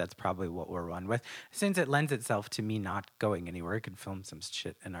I think that's probably what we'll run with. Since it lends itself to me not going anywhere, I could film some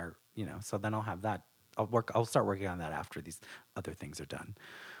shit in our, So then I'll have that. I'll start working on that after these other things are done.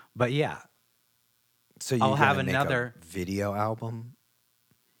 But yeah, So you're I'll have gonna make another- a video album,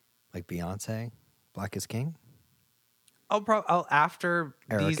 like Beyonce, Black is King. I'll after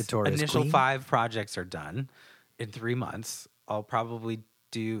these Erica Torres initial Queen? 5 projects are done in 3 months, I'll probably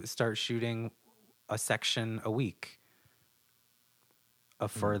start shooting a section a week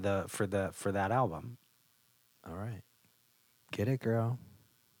for that album. All right, get it, girl.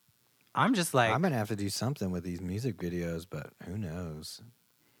 I'm just like, I'm gonna have to do something with these music videos, but who knows?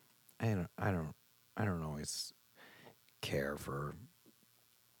 I don't always care for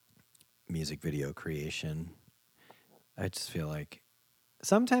music video creation. I just feel like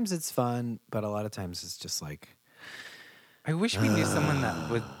sometimes it's fun, but a lot of times it's just like, I wish we knew someone that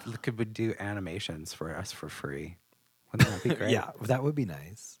would do animations for us for free. Wouldn't that be great? yeah, that would be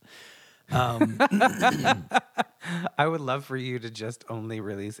nice. I would love for you to just only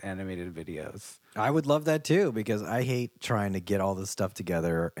release animated videos. I would love that too, because I hate trying to get all this stuff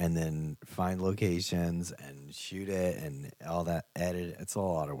together and then find locations and shoot it and all that, edit it. It's a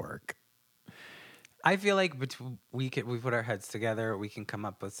lot of work. I feel like we put our heads together, we can come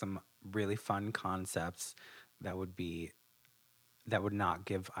up with some really fun concepts that would not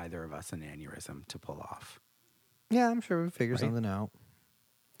give either of us an aneurysm to pull off. Yeah, I'm sure we'll figure Right? something out.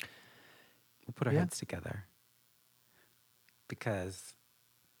 We'll put our heads together because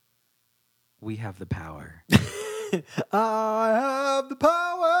we have the power. I have the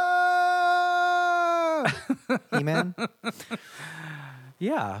power. Amen.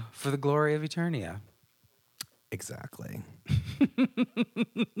 Yeah, for the glory of Eternia. Exactly.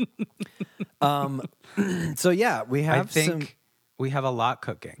 So yeah, we I have think we have a lot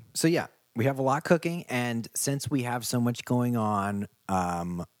cooking. So yeah, we have a lot cooking, and since we have so much going on,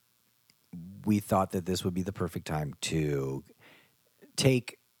 we thought that this would be the perfect time to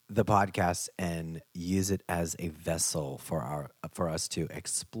take the podcast and use it as a vessel for us to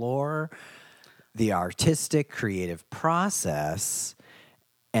explore the artistic, creative process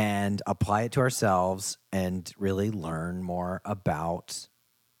and apply it to ourselves and really learn more about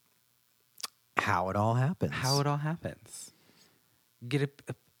how it all happens. How it all happens. Get a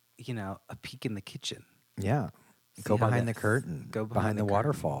peek in the kitchen. Yeah. Go behind the curtain. Go behind the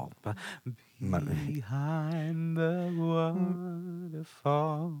waterfall. Behind the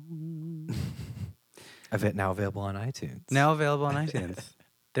waterfall. Now available on iTunes. Now available on iTunes.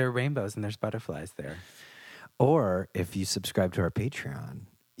 There are rainbows and there's butterflies there. Or if you subscribe to our Patreon,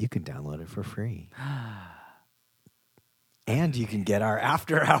 you can download it for free. And you can get our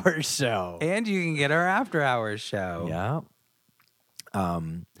after hours show. Yeah.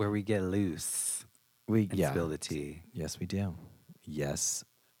 Where we get loose. Spill the tea. Yes, we do. Yes,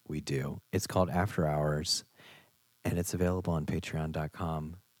 we do. It's called After Hours, and it's available on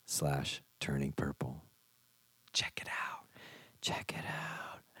patreon.com/turningpurple. Check it out. Check it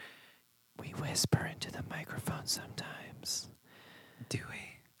out. We whisper into the microphone sometimes. Do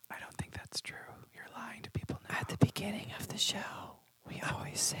we? I don't think that's true. You're lying to people now. At the beginning of the show, we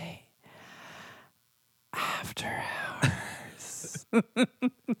always say, After Hours.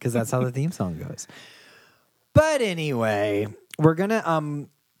 Because that's how the theme song goes. But anyway, we're gonna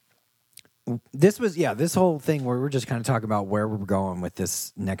this whole thing where we're just kind of talking about where we're going with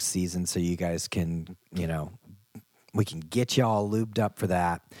this next season, so you guys can, we can get you all lubed up for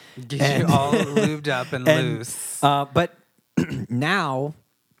that. Get you all lubed up and loose. But now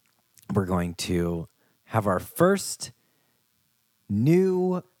we're going to have our first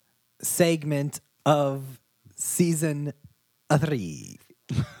new segment of season 3.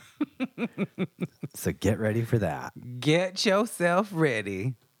 So get ready for that. Get yourself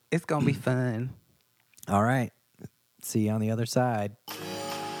ready. It's going to be fun. All right. See you on the other side.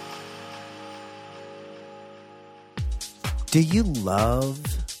 Do you love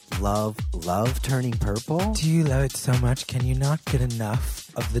Turning Purple? Do you love it so much? Can you not get enough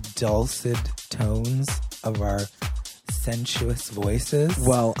of the dulcet tones of our sensuous voices?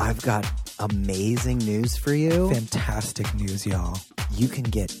 Well, I've got amazing news for you. Fantastic news, y'all. You can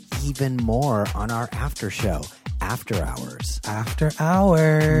get even more on our after show, After Hours. After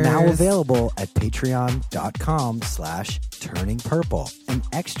Hours. Now available at patreon.com/turningpurple. An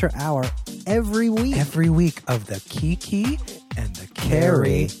extra hour every week. Every week of the Kiki and the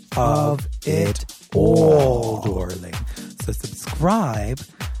Carrie of it all, darling. So subscribe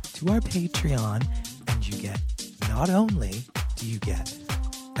to our Patreon and you get, not only do you get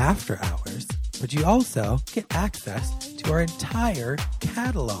After Hours, but you also get access to our entire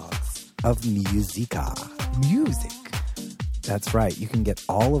catalogs of musica. Music. That's right. You can get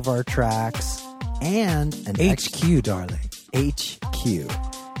all of our tracks and an HQ, darling. HQ.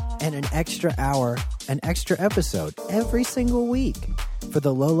 And an extra hour, an extra episode every single week for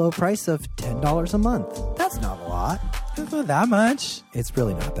the low price of $10 a month. That's not a lot. It's not that much. It's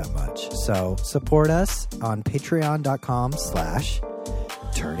really not that much. So support us on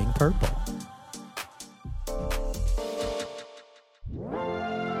patreon.com/turningpurple.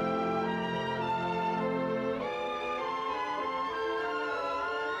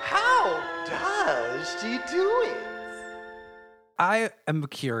 How does she do it? I am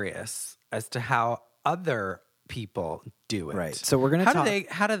curious as to how other people do it. Right. So we're gonna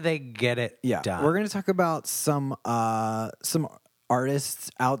how do they get it done? We're gonna talk about some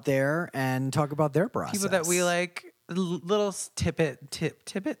artists out there and talk about their process. People that we like, little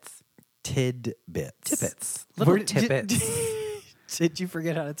tidbits. Little tidbits. Did you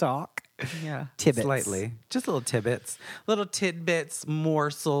forget how to talk? Yeah. Tidbits. Slightly. Just little tidbits. Little tidbits,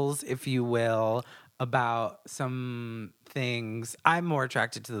 morsels, if you will, about some things. I'm more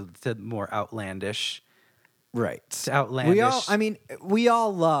attracted to the more outlandish. Right. Outlandish. We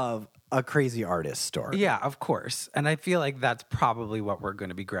all love a crazy artist story. Yeah, of course. And I feel like that's probably what we're going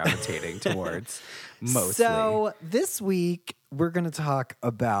to be gravitating towards mostly. So this week, we're going to talk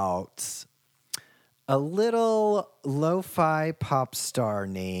about a little lo-fi pop star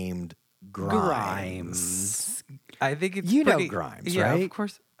named Grimes. I think it's know Grimes, yeah, right? Of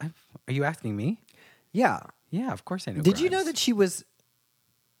course. Are you asking me? Yeah. Yeah, of course I know Did Grimes. you know that she was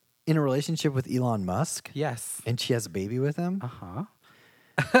in a relationship with Elon Musk? Yes. And she has a baby with him? Uh-huh.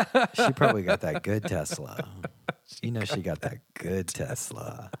 She probably got that good Tesla. She got that good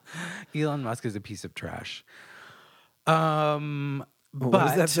Tesla. Elon Musk is a piece of trash. What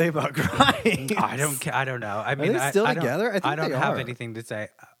does that say about Grimes? I don't know. I mean, they still I don't- together? I think I don't they have are. anything to say.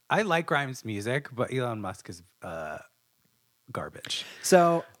 I like Grimes' music, but Elon Musk is garbage.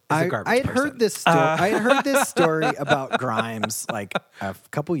 So As a I garbage had person. heard this story. I had heard this story about Grimes like a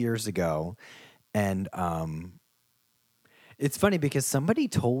couple years ago, and it's funny because somebody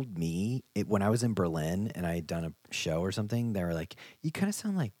told me when I was in Berlin and I had done a show or something. They were like, "You kind of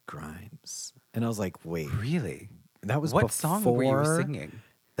sound like Grimes," and I was like, "Wait, Really? that was What song were you before- singing?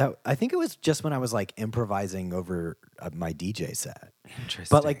 That I think it was just when I was like improvising over my DJ set." Interesting.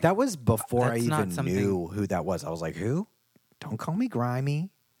 But like that was before I That's not even something- knew who that was. I was like, "Who? Don't call me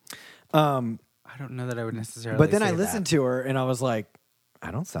grimy." I don't know that I would necessarily. But then I say listened to her and I was like, "I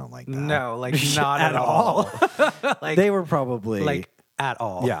don't sound like that." No, like not at all. Like They were probably like at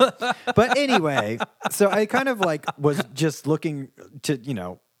all. yeah. But anyway, so I kind of like was just looking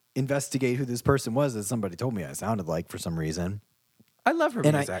to investigate who this person was that somebody told me I sounded like for some reason. I love her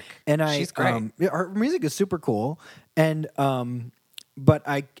And music. she's great. her music is super cool, and but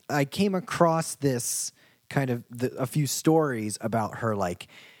I came across this kind of a few stories about her like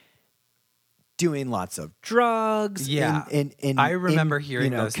doing lots of drugs. Yeah. in I remember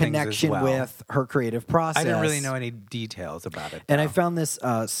hearing those things as connection well. with her creative process. I didn't really know any details about it. And I though. found this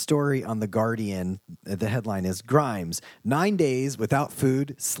story on The Guardian. The headline is Grimes, 9 days without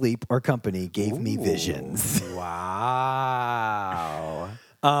food, sleep, or company gave me visions. Wow.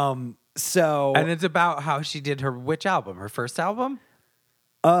 So, And it's about how she did which album? Her first album?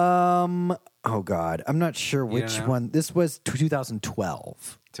 oh God, I'm not sure don't which know? one. This was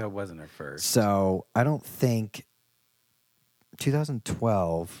 2012. So it wasn't her first. So I don't think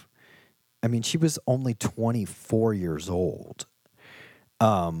 2012. I mean, she was only 24 years old.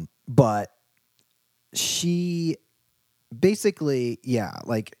 But she basically, yeah,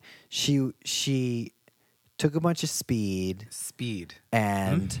 like she took a bunch of speed Speed.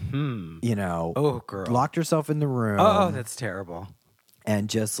 and Oh, girl. locked herself in the room. Oh, that's terrible. and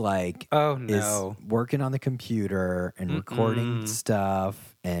just like Oh, is no. working on the computer and recording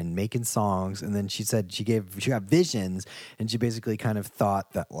stuff and making songs. And then she said she got visions, and she basically kind of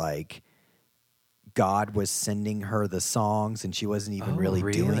thought that like God was sending her the songs and she wasn't even really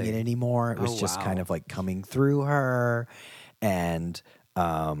doing really? it anymore. It was Oh, just wow. kind of like coming through her. And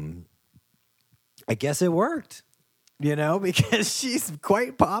I guess it worked, because she's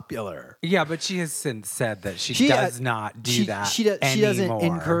quite popular. Yeah, but she has since said that she does not do that She doesn't anymore.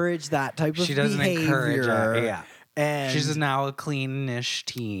 encourage that type of She doesn't encourage behavior. it. Yeah. And She's now a cleanish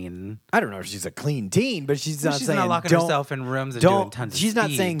teen. I don't know if she's a clean teen, but she's not She's saying not locking don't- herself in rooms and doing don't. tons of She's not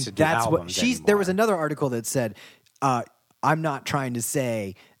speed saying to do that's what albums she's. There was anymore. another article that said, "I'm not trying to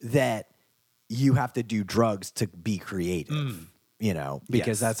say that you have to do drugs to be creative."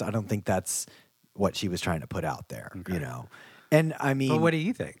 Because Yes. I don't think that's what she was trying to put out there. And I mean, But what do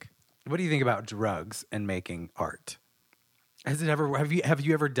you think? What do you think about drugs and making art? Have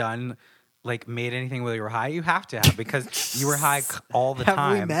you ever done like made anything while you were high? You have to have because you were high all the have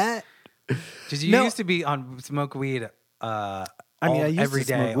time. we met? Because you No. used to be on smoke weed. I used every to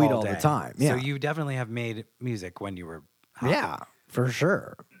day, smoke weed all day. the time. So Yeah. you definitely have made music when you were high. Yeah, for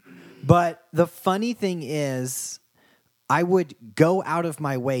sure. But the funny thing is, I would go out of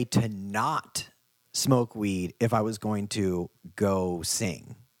my way to not smoke weed if I was going to go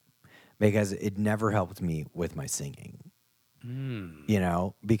sing, because it never helped me with my singing.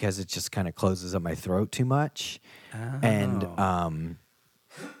 Because it just kind of closes up my throat too much. And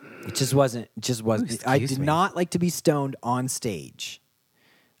it just wasn't I excuse did me. not like to be stoned on stage.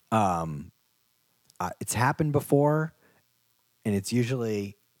 It's happened before, and it's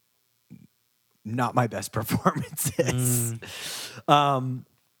usually not my best performances.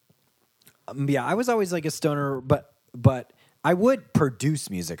 Yeah, I was always like a stoner, but I would produce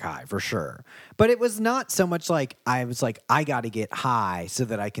music high for sure. But it was not so much like I was like, I got to get high so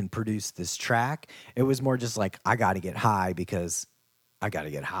that I can produce this track. It was more just like, I got to get high because I got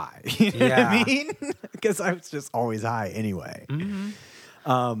to get high. You know what I Yeah. mean? Because I was just always high anyway.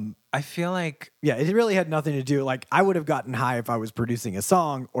 I feel like Yeah, it really had nothing to do. Like, I would have gotten high if I was producing a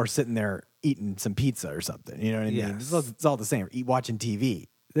song or sitting there eating some pizza or something. You know what I mean? Yes. It's all the same. Watching TV.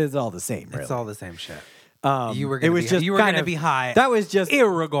 It's all the same, really. it's all the same shit. It You were gonna was be, just you were kind going to of- be high. That was just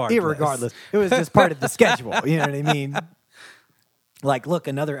Irregardless. It was just part of the schedule. You know what I mean? Like, look,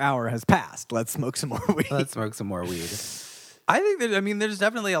 another hour has passed. Let's smoke some more weed. Let's smoke some more weed. I think there's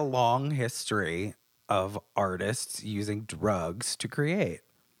definitely a long history of artists using drugs to create.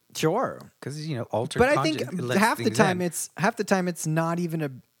 Sure, Because altered but I think content lets half the things time in. it's not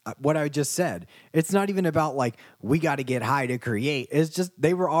even what I just said. It's not even about like we got to get high to create. It's just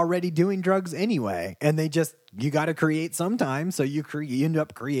they were already doing drugs anyway, and you got to create sometime. So you end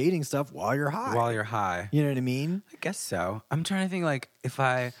up creating stuff while you're high. While you're high. You know what I mean? I guess so. I'm trying to think like if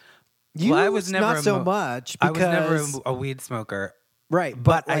I I was never not so much I because was never a weed smoker. right,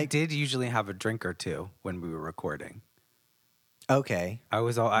 But like, I did usually have a drink or two when we were recording. okay. I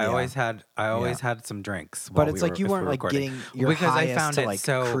always had some drinks. But while it's we like were- you if we weren't were like recording. getting your because highest I found to it like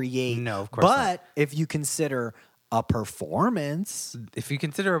so create. No, of course not. But if you consider a performance, If you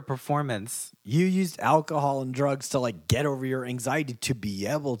consider a performance, you used alcohol and drugs to like get over your anxiety to be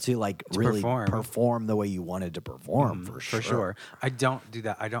able to like really perform the way you wanted to perform for sure. I don't do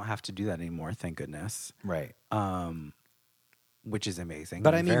that. I don't have to do that anymore. Thank goodness. Right. Which is amazing.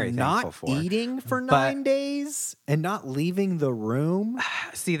 But I'm very not thankful for. eating for 9 days and not leaving the room.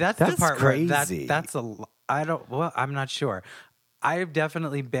 See, that's the part crazy. where that's I'm not sure. I've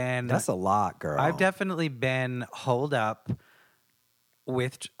definitely been. That's a lot, girl. I've definitely been holed up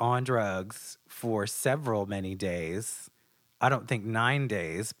on drugs for many days. I don't think 9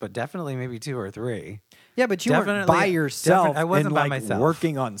 days, but definitely maybe 2 or 3. Yeah, but you weren't by yourself. I wasn't and, by like, myself.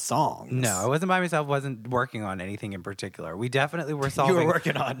 working on songs. No, I wasn't by myself. Wasn't working on anything in particular. We definitely were solving. You were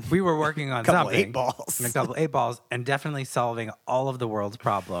working on. We were working on a couple something. 8 balls. A couple 8 balls, and definitely solving all of the world's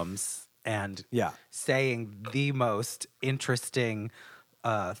problems and saying the most interesting,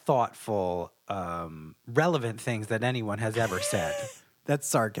 thoughtful, relevant things that anyone has ever said. That's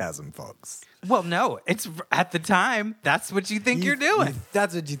sarcasm, folks. Well, no, it's at the time. That's what you think you're doing.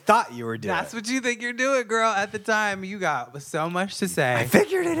 That's what you thought you were doing. That's what you think you're doing, girl. At the time, you got so much to say. I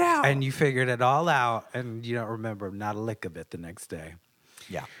figured it out. And you figured it all out, and you don't remember not a lick of it the next day.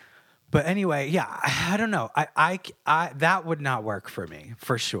 Yeah. But anyway, yeah, I don't know. I that would not work for me,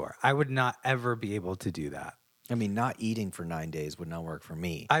 for sure. I would not ever be able to do that. I mean, not eating for 9 days would not work for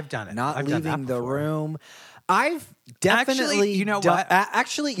me. I've done it. Not I've done leaving that the before. room. I've definitely. Actually, you know what?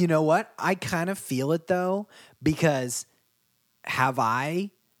 Actually, you know what? I kind of feel it though, because have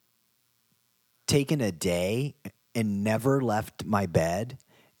I taken a day and never left my bed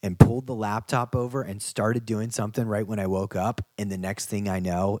and pulled the laptop over and started doing something right when I woke up, and the next thing I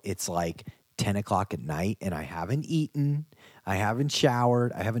know, it's like 10 o'clock at night and I haven't eaten, I haven't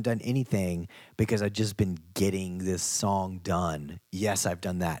showered, I haven't done anything because I've just been getting this song done. Yes, I've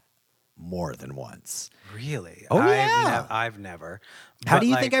done that more than once. Really? Oh, yeah. I've never. How But, do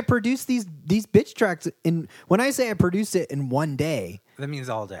you like, think I produce these bitch tracks when I say I produce it in one day? That means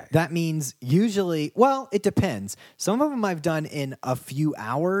all day. That means usually, well, it depends. Some of them I've done in a few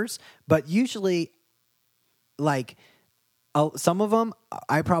hours, but usually like some of them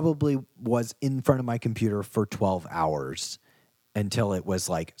I probably was in front of my computer for 12 hours until it was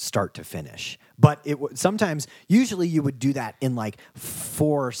like start to finish. But sometimes, usually you would do that in like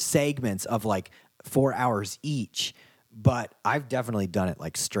 4 segments of like 4 hours each. But I've definitely done it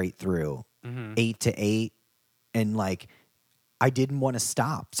like straight through, 8 to 8. And like, I didn't want to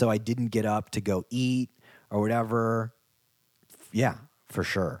stop. So I didn't get up to go eat or whatever. Yeah, for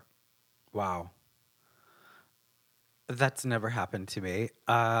sure. Wow. That's never happened to me.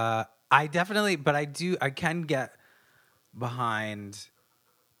 I definitely, but I can get behind.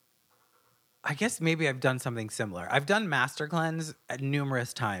 I guess maybe I've done something similar. I've done Master Cleanse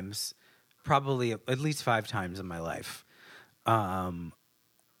numerous times, probably at least 5 times in my life. And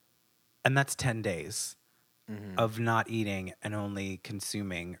that's 10 days of not eating and only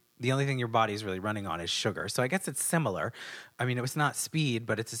consuming. The only thing your body's really running on is sugar. So I guess it's similar. I mean, it was not speed,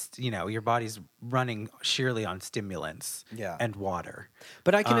 but it's just, your body's running sheerly on stimulants and water.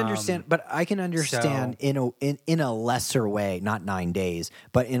 But I can understand. But I can understand in a lesser way, not 9 days,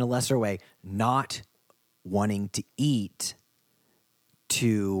 but in a lesser way, not wanting to eat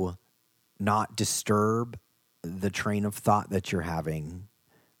to not disturb the train of thought that you're having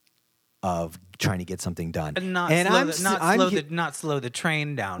of trying to get something done, and not slow the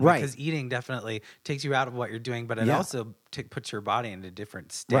train down, right? Because eating definitely takes you out of what you're doing, but it also puts your body in a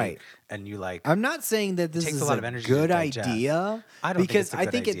different state, right? And you like. I'm not saying that this is a lot of energy good to digest. idea. I don't because think it's a good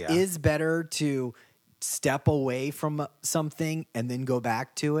I think idea. it is better to step away from something and then go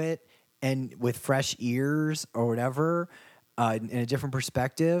back to it, and with fresh ears or whatever, in a different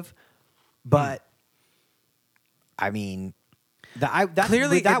perspective. But I mean.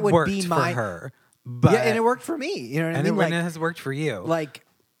 Clearly, that would worked be for my her, but and it worked for me. You know what I mean? And it has worked for you.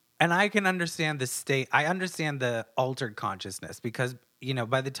 And I can understand the state. I understand the altered consciousness because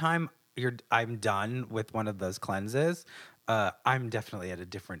by the time I'm done with one of those cleanses, I'm definitely at a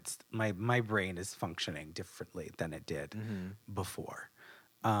different. My brain is functioning differently than it did before.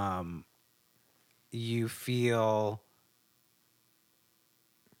 You feel.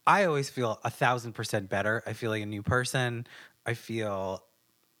 I always feel 1,000% better. I feel like a new person. I feel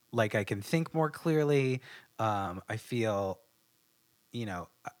like I can think more clearly. I feel,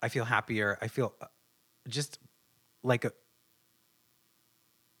 I feel happier. I feel just like a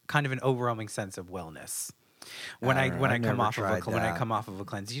kind of an overwhelming sense of wellness. When I come off of a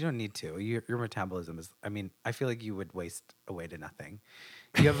cleanse, you don't need to. Your metabolism is. I mean, I feel like you would waste away to nothing.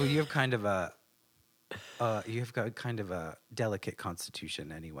 You have kind of a you've got kind of a delicate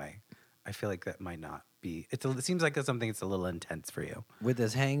constitution anyway. I feel like that might not be. It seems like it's something that's a little intense for you. With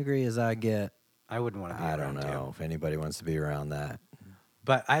as hangry as I get, I wouldn't want to be I around don't know if anybody wants to be around that.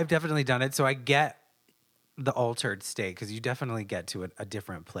 But I've definitely done it, so I get the altered state because you definitely get to a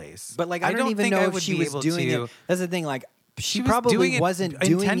different place. But like, I don't even think know I if would she be was able doing to. it. That's the thing. Like, she was probably doing it wasn't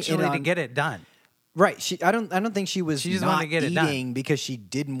doing intentionally it on, to get it done. Right. I don't think she was She just not wanted to get it done. eating because she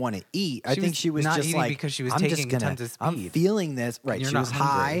didn't want to eat. I She think was she was not just eating like, because she was I'm taking just gonna, tons of I'm speed. feeling this. Right. You're She not was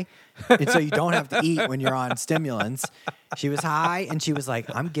hungry. high. And so you don't have to eat when you're on stimulants. She was high and she was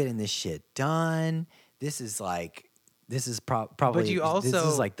like, I'm getting this shit done. This is probably, But you this also-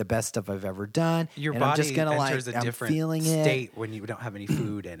 is like the best stuff I've ever done. Your and body I'm just gonna enters like, a I'm different feeling it. state when you don't have any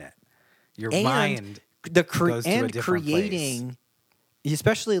food in it. Your And mind the goes to a different creating,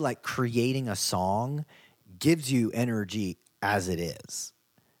 especially like creating a song, gives you energy as it is.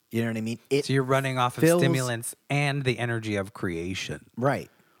 You know what I mean? So you're running off of fills- stimulants and the energy of creation. Right.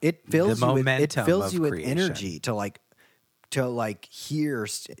 It fills The you with, momentum of with creation. energy to hear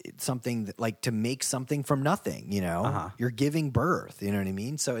something that, like, to make something from nothing. You know, Uh-huh. you're giving birth. You know what I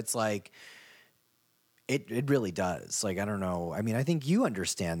mean? So it's like. It really does. Like, I don't know. I mean, I think you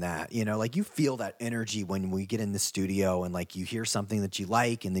understand that, like you feel that energy when we get in the studio and like you hear something that you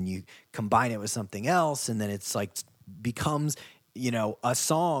like and then you combine it with something else and then it's like becomes, a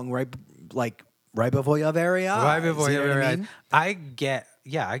song right before your very eyes. Right before you know your what I eyes. mean? I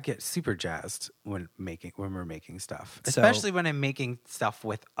get super jazzed when we're making stuff, So- especially when I'm making stuff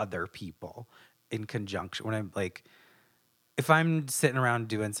with other people in conjunction. When I'm like, if I'm sitting around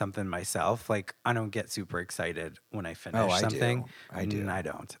doing something myself, like I don't get super excited when I finish I do. something. I do. I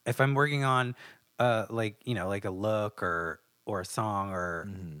don't. If I'm working on, like a look or a song, or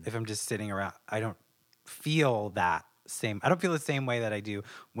if I'm just sitting around, I don't feel that same. I don't feel the same way that I do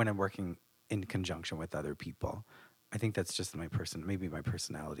when I'm working in conjunction with other people. I think that's just maybe my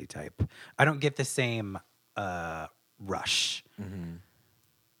personality type. I don't get the same rush.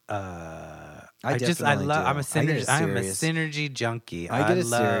 I definitely do. I'm a I get synergy junkie. I get a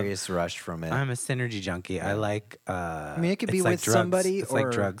serious rush from it. I'm a synergy junkie. I like. I mean, it could be it's like with drugs. somebody It's or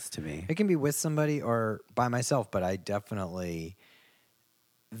like drugs to me. It can be with somebody or by myself, but I definitely.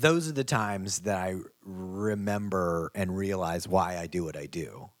 Those are the times that I remember and realize why I do what I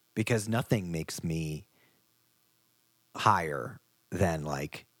do, because nothing makes me higher than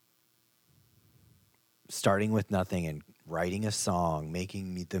like starting with nothing and writing a song,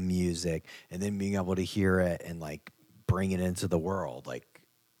 making the music, and then being able to hear it and like bring it into the world. Like,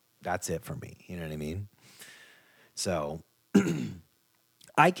 that's it for me. You know what I mean? So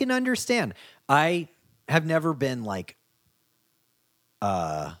I can understand. I have never been like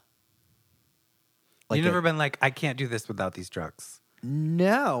You've never been like, I can't do this without these drugs.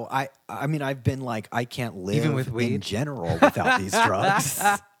 No, I mean, I've been like, I can't live Even with in weed? general without these drugs.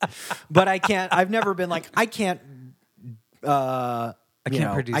 But I've never been like, I can't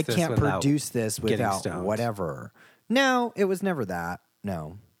produce this getting without stoned. whatever. No, it was never that.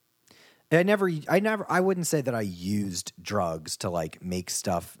 No. I wouldn't say that I used drugs to like make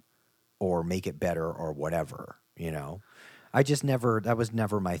stuff or make it better or whatever, I just never, that was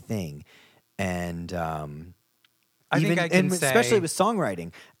never my thing. And, I think I can say, especially with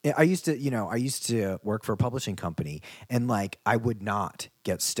songwriting. I used to work for a publishing company, and like I would not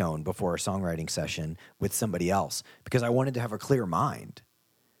get stoned before a songwriting session with somebody else because I wanted to have a clear mind.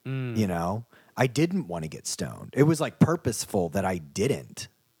 I didn't want to get stoned. It was like purposeful that I didn't.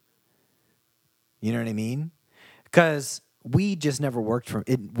 You know what I mean? Because weed just never worked for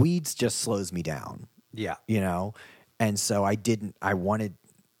it. Weeds just slows me down. yeah. And so I didn't. I wanted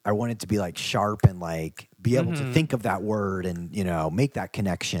to be like sharp and like be able to think of that word and, make that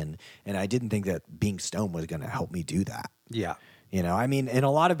connection. And I didn't think that being stoned was going to help me do that. Yeah. I mean, and a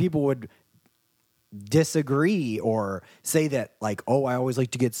lot of people would disagree or say that like, oh, I always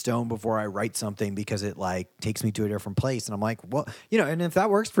like to get stoned before I write something because it like takes me to a different place. And I'm like, well, and if that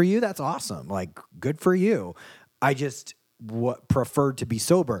works for you, that's awesome. Like, good for you. I just preferred to be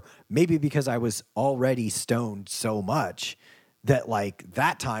sober, maybe because I was already stoned so much that like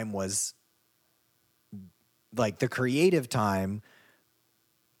that time was like the creative time.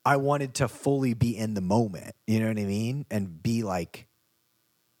 I wanted to fully be in the moment, you know what I mean? And be like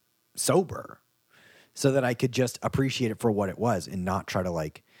sober so that I could just appreciate it for what it was and not try to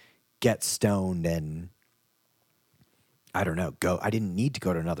like get stoned and I don't know, I didn't need to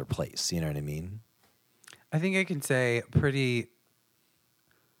go to another place. You know what I mean? I think I can say pretty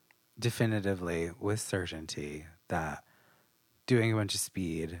definitively with certainty that doing a bunch of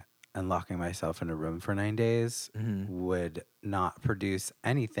speed and locking myself in a room for 9 days would not produce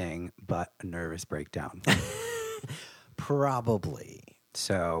anything but a nervous breakdown. Probably.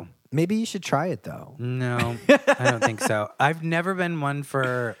 So Maybe you should try it though. no, I don't think so. I've never been one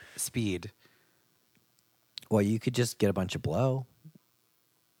for speed. Well, you could just get a bunch of blow.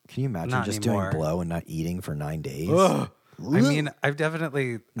 Can you imagine Not just anymore. doing blow and not eating for 9 days? I mean, I've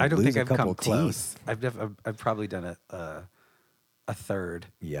definitely. I don't Lose think a I've come couple close. I've probably done a third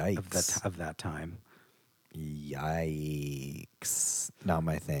Yikes. of that time. Yikes. Not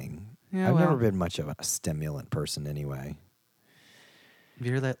my thing. Yeah, I've never well. been much of a stimulant person anyway.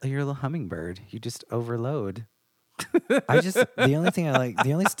 You're a little hummingbird. You just overload. The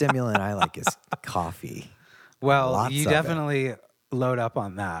only stimulant I like is coffee. Well, Lots you of it. definitely load up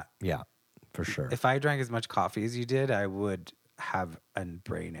on that. Yeah, for sure. If I drank as much coffee as you did, I would have a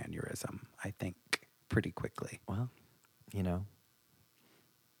brain aneurysm, I think, pretty quickly. Well, you know.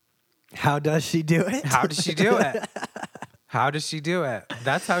 How does she do it? How does she do it? How does she do it?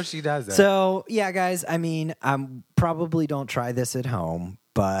 That's how she does it. So, yeah, guys, I mean, probably don't try this at home,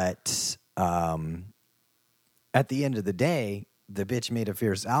 but at the end of the day, the bitch made a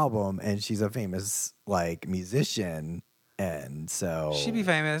fierce album and she's a famous like musician, and so she'd be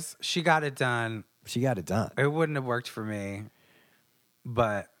famous. She got it done. she got it done. It wouldn't have worked for me,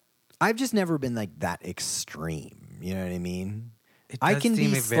 but I've just never been like that extreme. You know what I mean? it I does can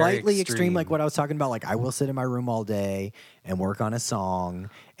seem be a very slightly extreme, like what I was talking about. Like I will sit in my room all day and work on a song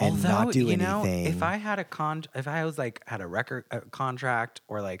and not do anything. If I had if I was like had a record contract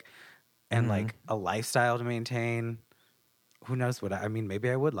or like and like a lifestyle to maintain, who knows what I mean? Maybe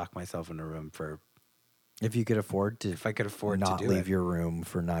I would lock myself in a room for if you could afford to, if I could afford not to do leave it your room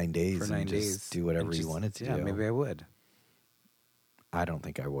for 9 days for and 9 just days, do whatever and you just- wanted to yeah, do. maybe I would. I don't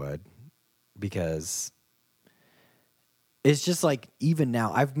think I would, because it's just like, even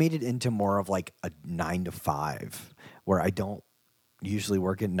now I've made it into more of like a 9 to 5 where I don't usually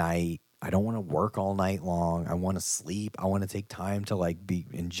work at night. I don't want to work all night long. I want to sleep. I want to take time to like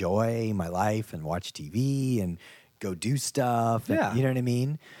enjoy my life and watch TV and go do stuff. And- Yeah. you know what I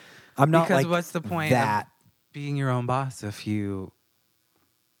mean? I'm not Because like what's the point that. of being your own boss if you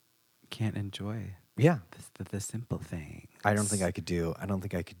can't enjoy Yeah. the simple thing? I don't think I could do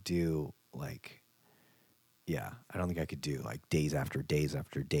like, yeah, I don't think I could do like days after days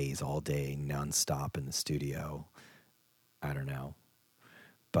after days all day nonstop in the studio. I don't know.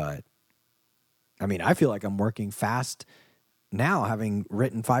 But I mean, I feel like I'm working fast now, having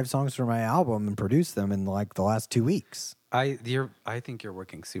written 5 songs for my album and produced them in like the last 2 weeks. I think you're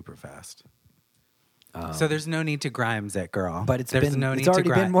working super fast. So there's no need to Grimes it, girl. But it's there's no need it's already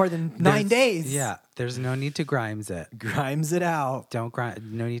to been more than 9 days. Yeah, there's no need to Grimes it. Grimes it out.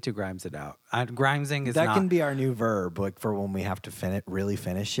 No need to Grimes it out. Grimesing is That not. can be our new verb, like for when we have to really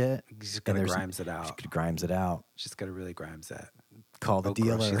finish it. Just gotta And there's- Grimes it out. Just Grimes it out. Just gotta really Grimes it. Call the Oh,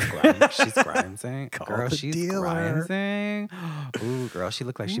 girl, dealer. she's grimesing. Call Girl, the she's dealer. grimesing. Ooh, girl, she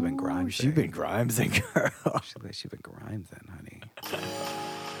looked like she'd been Ooh, grimesing. She's been Grimesing, girl. She looked like she'd been grimesing, honey.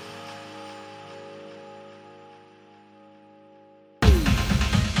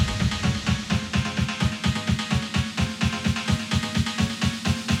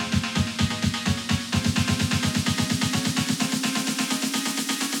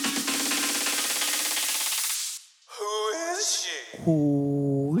 Who is she?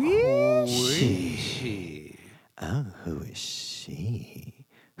 Who is she? She. Oh, who is she?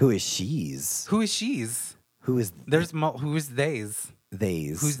 Who is she's? Who is she's? Who is Who's they's?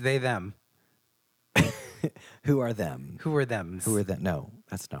 they's? Who's they them? Who are them? Who are them? Who are them? No,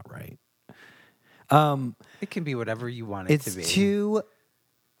 that's not right. It can be whatever you want it to It's be. two.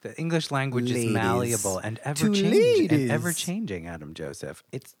 The English language ladies. is malleable and Two ever ladies. changing, Adam Joseph.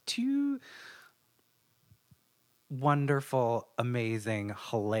 It's two wonderful, amazing,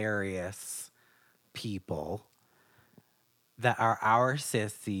 hilarious people that are our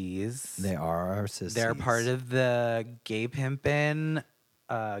sissies. They are our sisters. They're part of the Gay Pimpin',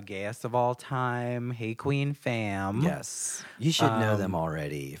 gayest of all time, Hey Queen fam. Yes, you should know them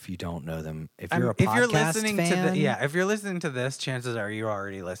already. If you don't know them, if you're a if podcast you're listening fan, to if you're listening to this, chances are you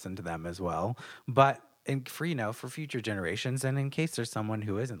already listened to them as well. But for future generations, and in case there's someone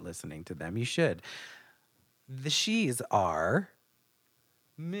who isn't listening to them, you should. The she's are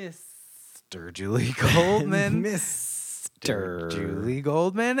Mr. Julie Goldman, Mr. Julie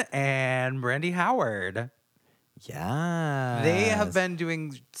Goldman and Brandy Howard. Yeah. They have been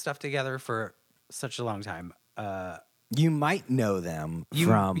doing stuff together for such a long time. You might know them You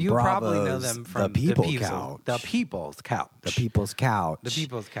from probably know Bravo's them from The People's People's Couch. The People's Couch. The People's Couch. The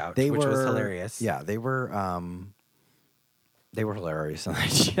People's Couch, They which was were hilarious. Yeah, they were hilarious on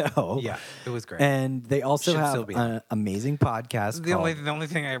that show. Yeah, it was great. And they also Should have still be an amazing podcast. the only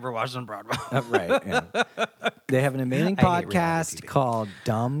thing I ever watched on Broadway. Right. Yeah. They have an amazing I hate reality podcast TV. called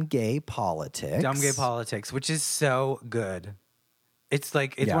Dumb Gay Politics. Dumb Gay Politics, which is so good. It's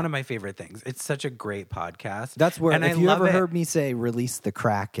Yeah. one of my favorite things. It's such a great podcast. That's where, and if I you love ever it. heard me say release the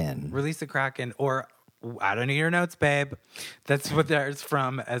Kraken. Release the Kraken, or I don't need your notes, babe. That's what there's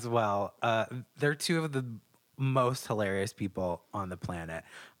from as well. They're two of the most hilarious people on the planet.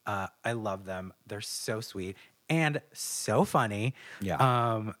 I love them. They're so sweet and so funny.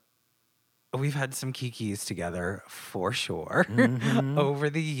 Yeah. We've had some kikis together for sure Mm-hmm. over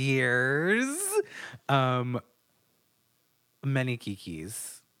the years. Many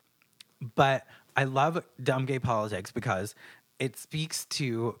kikis. But I love Dumb Gay Politics because it speaks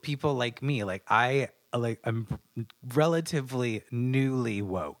to people like me. I'm relatively newly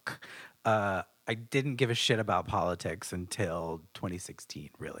woke. I didn't give a shit about politics until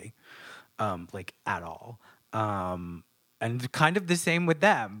 2016, really. At all. And kind of the same with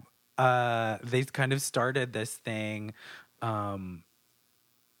them. They kind of started this thing,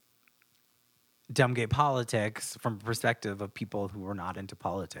 Dumb Gay Politics, from a perspective of people who were not into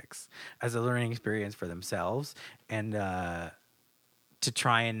politics, as a learning experience for themselves, and to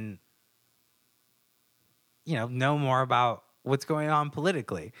try and know more about what's going on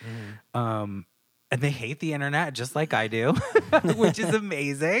politically. And they hate the internet just like I do, which is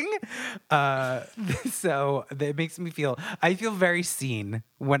amazing. So that makes me I feel very seen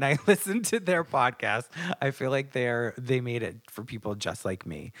when I listen to their podcast. I feel like they made it for people just like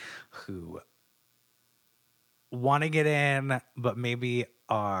me who want to get in, but maybe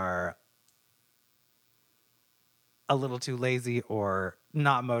are a little too lazy or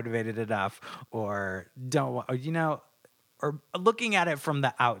not motivated enough or don't want, or looking at it from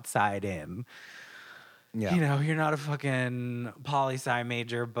the outside in. Yeah. You're not a fucking poli-sci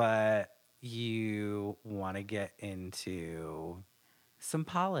major, but you want to get into some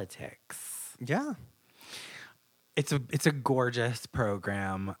politics. Yeah. It's a gorgeous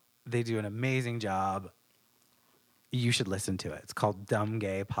program. They do an amazing job. You should listen to it. It's called Dumb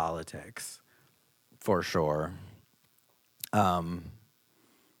Gay Politics. For sure.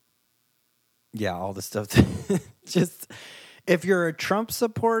 Yeah, all the stuff. Just, if you're a Trump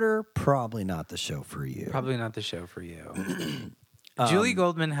supporter, probably not the show for you. Probably not the show for you. Julie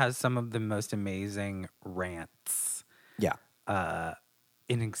Goldman has some of the most amazing rants Yeah.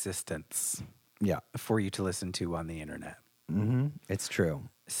 in existence Yeah. for you to listen to on the internet. Mm-hmm. It's true.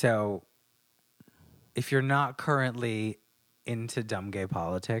 So if you're not currently into Dumb Gay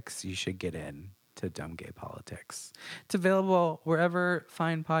Politics, you should get in to Dumb Gay Politics. It's available wherever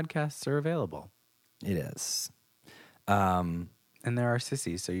fine podcasts are available. It is. And there are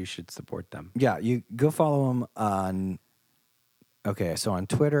sissies, so you should support them. Yeah, you go follow them on. Okay, so on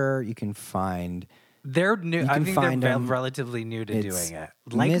Twitter, you can find. They're new. You I can think find they're them. relatively new to It's doing it.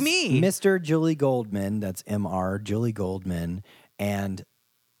 Like me. Mr. Julie Goldman, that's MR, Julie Goldman, and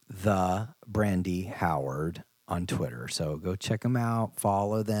the Brandy Howard on Twitter. So go check them out,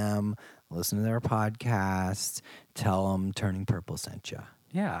 follow them, listen to their podcasts, tell them Turning Purple sent you.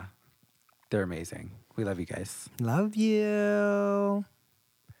 Yeah. They're amazing. We love you guys. Love you.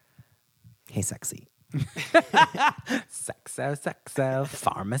 Hey, sexy. Sexo,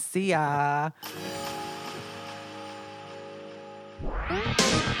 pharmacia.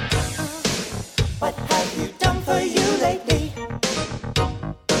 What have you done for you lately?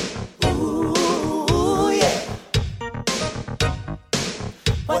 Ooh, yeah.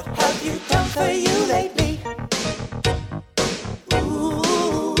 What have you done for you lately?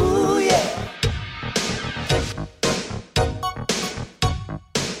 Ooh, yeah.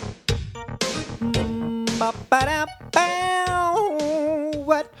 Ba-ba-da-bow.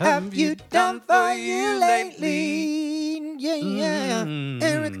 What have you done for you lately? Yeah, yeah.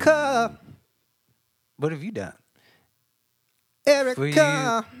 Erica. What have you done?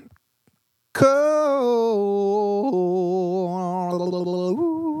 Erica. Cole.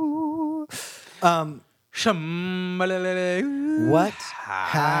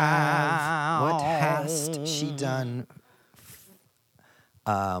 What has she done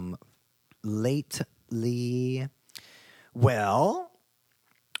lately? Well,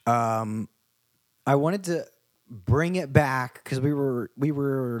 I wanted to bring it back because we were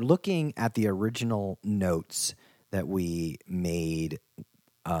looking at the original notes that we made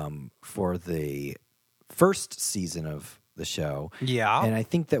for the first season of the show. Yeah. And I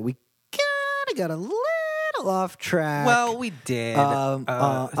think that we kind of got a little off track. Well, we did. on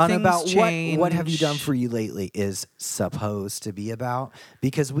Things about what have you done change. for you lately is supposed to be about,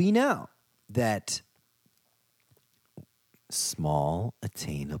 because we know that small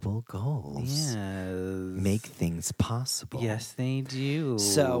attainable goals Yes. make things possible. Yes, they do.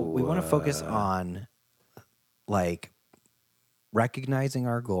 So we want to focus on like recognizing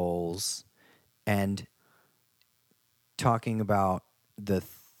our goals and talking about the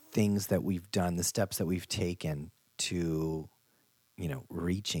things that we've done, the steps that we've taken to,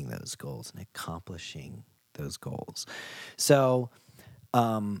 reaching those goals and accomplishing those goals. So,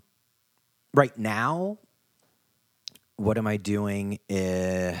 right now, what am I doing?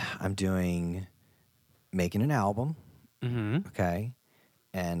 I'm making an album. Mhm. Okay.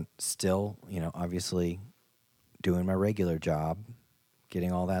 And still, obviously doing my regular job,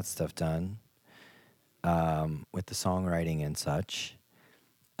 getting all that stuff done, with the songwriting and such,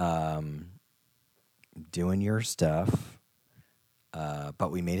 doing your stuff.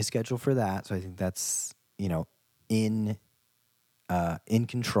 But we made a schedule for that. So I think that's, in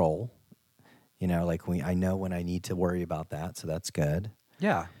control, I know when I need to worry about that. So that's good.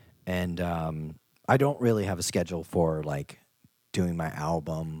 Yeah. And I don't really have a schedule for like doing my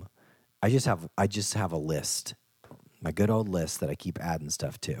album. I just have a list, my good old list that I keep adding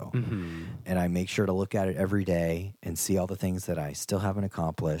stuff to. Mm-hmm. And I make sure to look at it every day and see all the things that I still haven't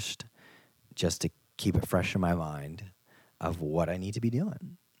accomplished, just to keep it fresh in my mind of what I need to be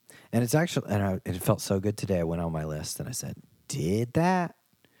doing. And it's actually, it felt so good today. I went on my list and I said, did that.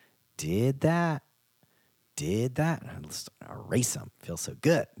 And I just erase them. Feels so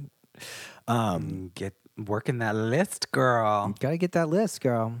good. Get working that list, girl. Got to get that list,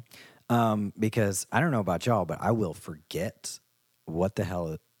 girl. Because I don't know about y'all, but I will forget what the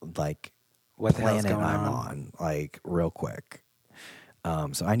hell, What the hell's planet going I'm on? on, like real quick.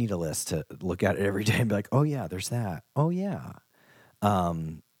 So I need a list to look at it every day and be like, oh yeah, there's that. Oh yeah.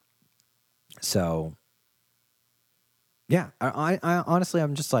 So yeah, I honestly,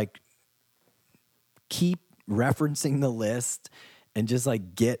 I'm just like, keep referencing the list and just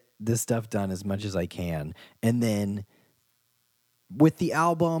like get this stuff done as much as I can. And then with the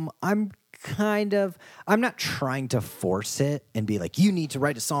album, I'm not trying to force it and be like, you need to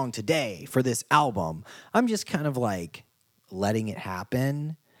write a song today for this album. I'm just kind of like letting it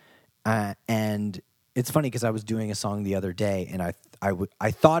happen. And it's funny because I was doing a song the other day and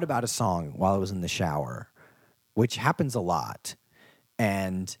I thought about a song while I was in the shower, which happens a lot.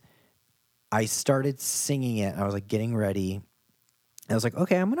 And I started singing it and I was like getting ready. And I was like,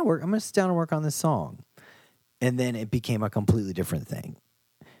 okay, I'm going to sit down and work on this song. And then it became a completely different thing.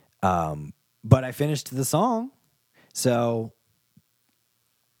 But I finished the song. So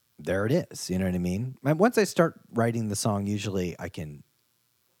there it is. You know what I mean? And once I start writing the song, usually I can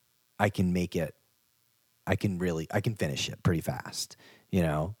make it, I can finish it pretty fast,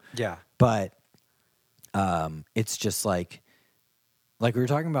 Yeah. But it's just like we were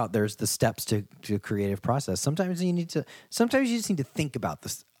talking about, there's the steps to creative process. Sometimes you just need to think about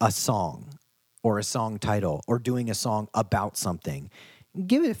a song or a song title or doing a song about something.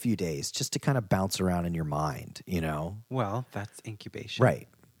 Give it a few days just to kind of bounce around in your mind, Well, that's incubation. Right.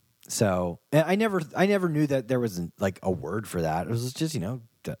 So and I never knew that there was like a word for that. It was just,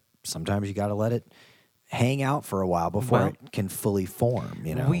 that sometimes you got to let it hang out for a while before it can fully form,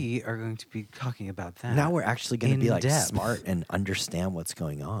 We are going to be talking about that. Now we're actually going to be in like depth. smart and understand what's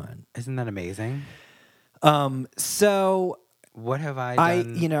going on. Isn't that amazing? So What have I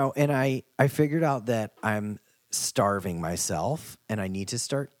done? and I figured out that I'm starving myself and I need to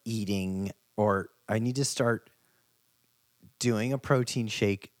start eating, or I need to start doing a protein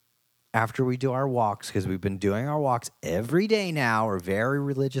shake after we do our walks, because we've been doing our walks every day now. We're very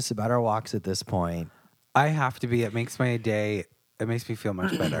religious about our walks at this point. I have to be. It makes my day. It makes me feel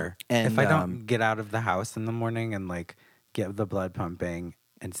much better. And, if I don't get out of the house in the morning and like get the blood pumping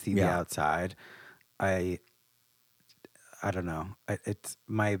and see the Yeah. outside, I don't know. It's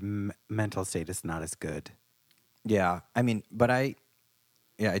my mental state is not as good. Yeah. I mean, but I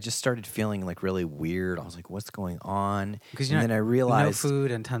just started feeling like really weird. I was like, what's going on? Because then I realized no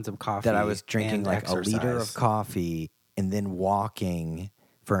food and tons of coffee. that I was drinking and like exercise. a liter of coffee and then walking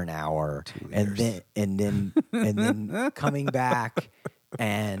for an hour, 2 and liters. then coming back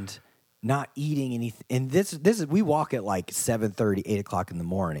and not eating anything. And this is, we walk at like 7:30, 8 o'clock in the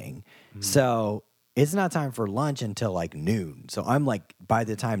morning. So it's not time for lunch until like noon. So I'm like, by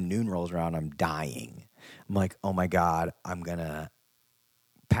the time noon rolls around, I'm dying. I'm like, oh my God, I'm gonna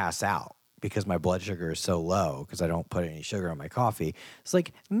pass out because my blood sugar is so low because I don't put any sugar in my coffee. It's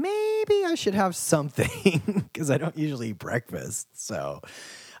like, maybe I should have something because I don't usually eat breakfast. So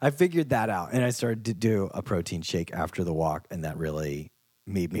I figured that out, and I started to do a protein shake after the walk, and that really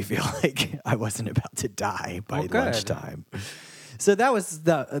made me feel like I wasn't about to die by Well, good. lunchtime. So that was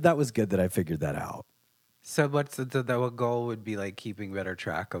good that I figured that out. So what's the goal would be like keeping better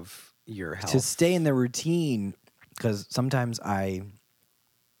track of your health? To stay in the routine, because sometimes I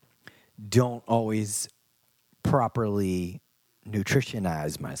don't always properly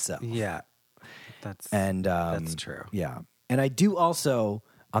nutritionize myself. Yeah, that's true. Yeah. And I do also,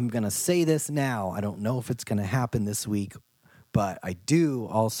 I'm going to say this now. I don't know if it's going to happen this week, but I do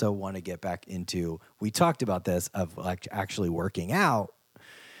also want to get back into, we talked about this, of like actually working out,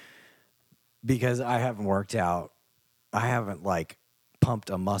 because I haven't worked out. I haven't like pumped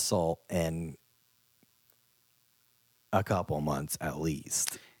a muscle in a couple months at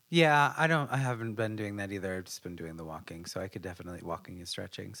least. Yeah, I haven't been doing that either. I've just been doing the walking. So I could definitely, walking and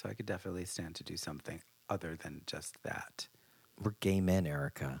stretching. So I could definitely stand to do something other than just that. We're gay men,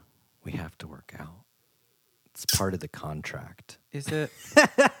 Erica. We have to work out. It's part of the contract. Is it?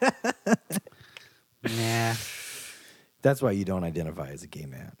 Nah. That's why you don't identify as a gay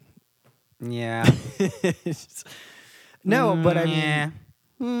man. Yeah. No, but I mean,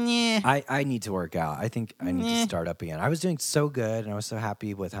 Yeah. I need to work out. I think I need to start up again. I was doing so good, and I was so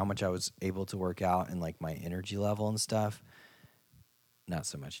happy with how much I was able to work out and like my energy level and stuff. Not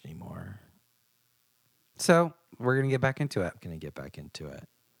so much anymore. So we're going to get back into it. I'm gonna get back into it.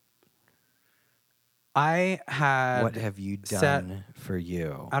 I had What have you set done for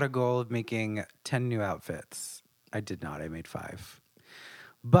you? out a goal of making 10 new outfits. I did not. I made 5.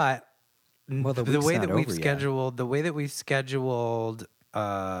 But Well, the the week's way not that we've over yet. scheduled, the way that we've scheduled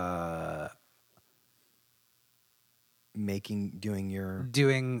Doing your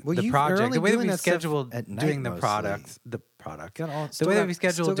doing Well, the you're project, only the way that doing we that stuff scheduled at night doing the mostly. product, got the way that we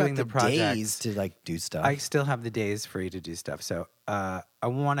scheduled doing the days project, to like do stuff. I still have the days free to do stuff. So I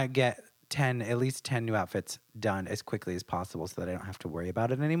want to get at least 10 new outfits done as quickly as possible so that I don't have to worry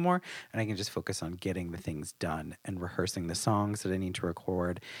about it anymore. And I can just focus on getting the things done and rehearsing the songs that I need to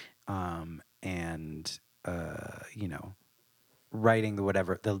record, and writing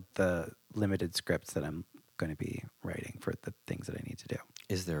the limited scripts that I'm going to be writing for the things that I need to do.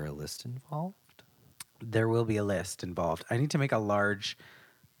 Is there a list involved? There will be a list involved. I need to make a large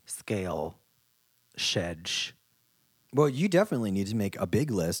scale schedule. Well, you definitely need to make a big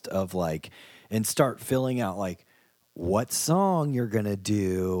list of like, and start filling out like what song you're gonna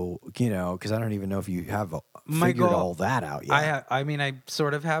do. Because I don't even know if you have My figured goal- all that out yet. I mean, I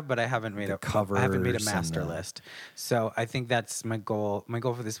sort of have, but I haven't made The I haven't made a covers master and the- list. So I think that's my goal. My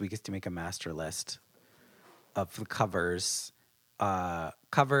goal for this week is to make a master list of the covers, the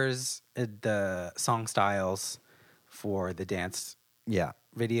song styles for the dance Yeah.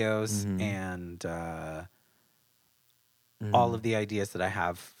 videos, Mhm. and all of the ideas that I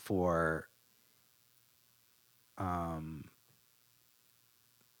have for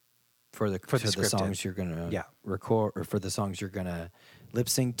For the scripted. songs you're gonna Yeah. record, or for the songs you're gonna lip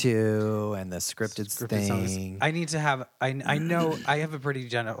sync to, and the scripted songs. thing. I need to have. I know I have a pretty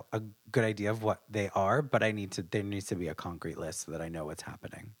a good idea of what they are, but there needs to be a concrete list so that I know what's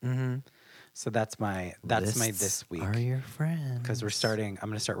happening. Mm-hmm. So that's my this week, Are your friends? because I'm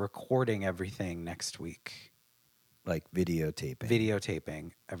going to start recording everything next week, like videotaping.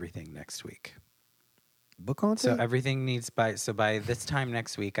 videotaping everything next week. Book content. So everything needs by this time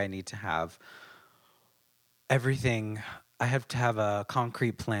next week, I need to have everything. I have to have a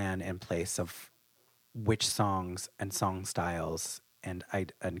concrete plan in place of which songs and song styles and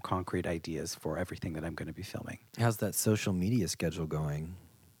concrete ideas for everything that I'm going to be filming. How's that social media schedule going?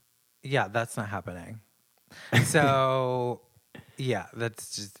 Yeah, that's not happening. So, yeah,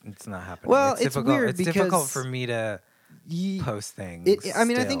 it's not happening. Well, it's difficult. weird It's difficult because for me to post things. I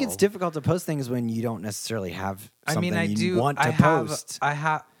mean, I think it's still. difficult to post things when you don't necessarily have I something mean, I you do want to I have, post. I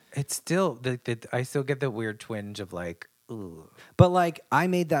have. It's still I still get the weird twinge of like, ooh. But like, I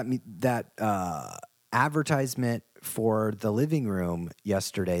made that advertisement for the living room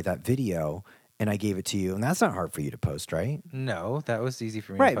yesterday, that video, and I gave it to you, and that's not hard for you to post, right? No, that was easy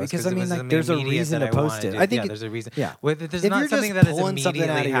for me. Right, to post because, I it mean, was like, something there's a immediate reason that to I post wanted it. to- I think yeah, it- there's a reason. Yeah. There's if not you're something just that is pulling something out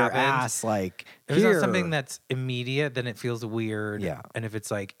of immediately your happened. ass, like If it's here, not something that's immediate, then it feels weird. Yeah. And if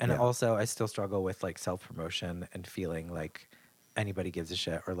it's like, and Yeah. also I still struggle with like self promotion and feeling like anybody gives a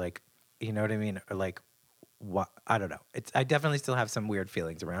shit, or like, you know what I mean? Or like, what? I don't know. I definitely still have some weird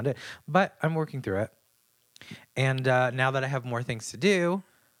feelings around it, but I'm working through it. And now that I have more things to do,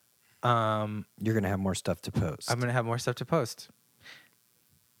 you're gonna have more stuff to post. I'm going to have more stuff to post.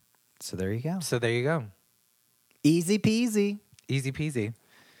 So there you go. So there you go. Easy peasy. Easy peasy.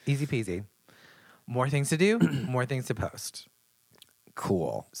 Easy peasy. More things to do, more things to post.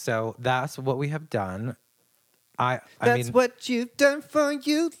 Cool. So that's what we have done. I That's mean, what you've done for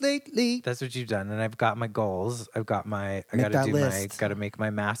you lately. that's what you've done, and I've got my goals. I've got my. I Make got to that do list. Got to make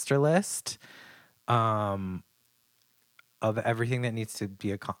my master list, of everything that needs to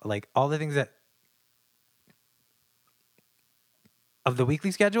be like all the things that of the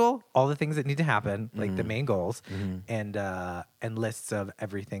weekly schedule, all the things that need to happen, like the main goals, and lists of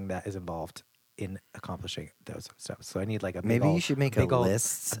everything that is involved in accomplishing those stuff. So I need like a big Maybe old, you should make a big old,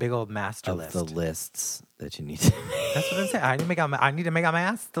 list a big old master of list. the lists that you need to make. That's what I'm saying. I need to make a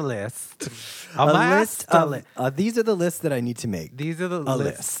master list. A list master of list. these are the lists that I need to make. These are the A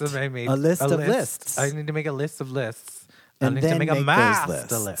lists list. that I made. A list of list. lists. I need to make a list of lists. And I need then to make a make master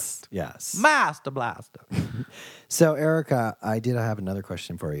those lists. list. Yes. Master blaster. So, Erica, I did have another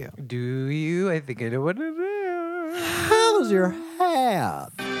question for you. Do you? I think I know what it is. How's your head?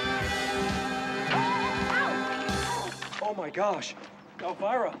 Oh my gosh.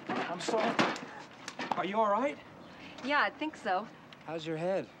 Elvira, I'm sorry. Are you all right? Yeah, I think so. How's your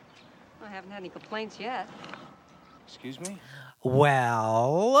head? I haven't had any complaints yet. Excuse me?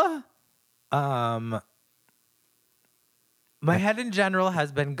 Well, my head in general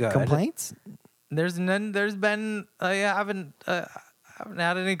has been good. Complaints? There's none. There's been. I haven't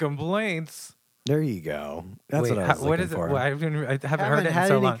had any complaints. There you go. That's Wait, what I was what looking is it? for. Well, I haven't heard Haven't it in had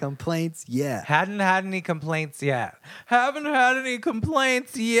so any long. complaints yet. Hadn't had any complaints yet. Haven't had any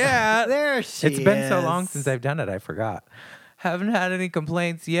complaints yet. There she It's been so long is. since I've done it. I forgot. Haven't had any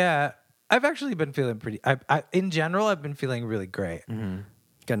complaints yet. I've actually been feeling pretty. In general, I've been feeling really great.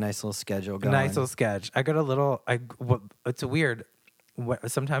 Got a nice little schedule going. Nice little sketch. I got a little. It's a weird.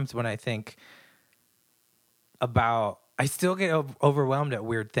 Sometimes when I think about, I still get overwhelmed at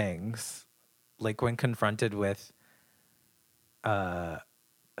weird things, like when confronted with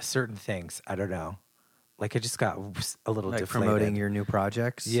certain things. I don't know. Like I just got a little like deflated. promoting your new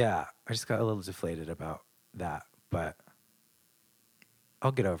projects. Yeah, I just got a little deflated about that, but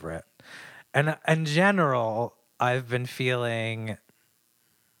I'll get over it. And in general, I've been feeling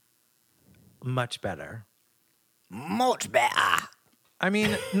much better. Much better. I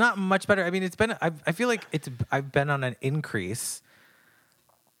mean, not much better. I mean, it's been. I feel like I've been on an increase.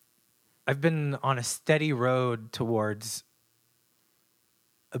 I've been on a steady road towards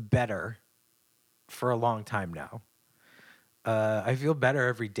a better for a long time now. I feel better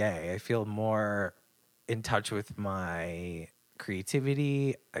every day. I feel more in touch with my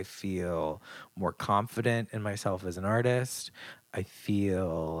creativity. I feel more confident in myself as an artist. I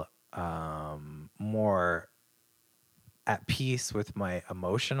feel more at peace with my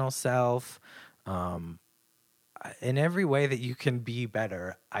emotional self. In every way that you can be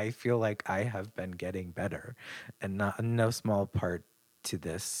better, I feel like I have been getting better, and no small part to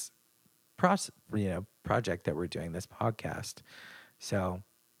this project that we're doing, this podcast. So,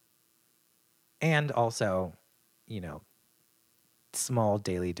 and also, small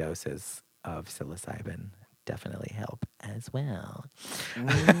daily doses of psilocybin definitely help as well.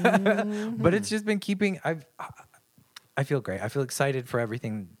 But it's just been keeping. I feel great. I feel excited for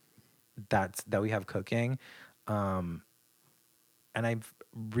everything that we have cooking, and I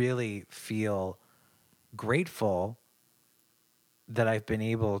really feel grateful that I've been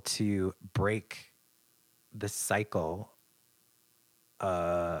able to break the cycle,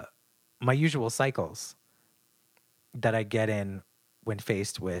 my usual cycles that I get in when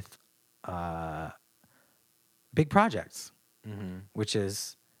faced with big projects, which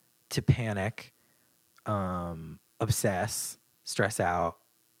is to panic, obsess, stress out,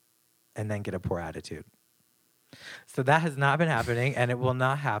 and then get a poor attitude. So that has not been happening, and it will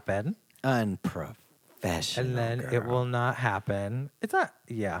not happen. Unprofessional. And then girl. it will not happen. It's not,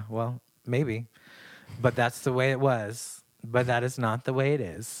 yeah, well, maybe. But that's the way it was. But that is not the way it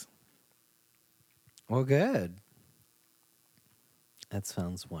is. Well, good. That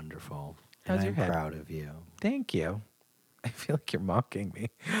sounds wonderful. How's and your I'm head? proud of you. Thank you. I feel like you're mocking me.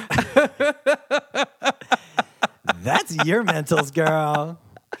 That's your mentals, girl.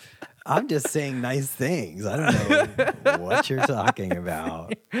 I'm just saying nice things. I don't know what you're talking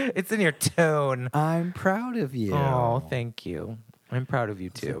about. It's in your tone. I'm proud of you. Oh, thank you. I'm proud of you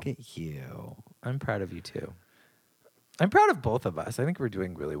too. Look at you. I'm proud of you too. I'm proud of both of us. I think we're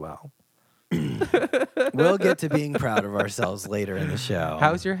doing really well. We'll get to being proud of ourselves later in the show.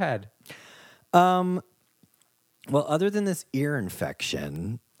 How's your head? Well, other than this ear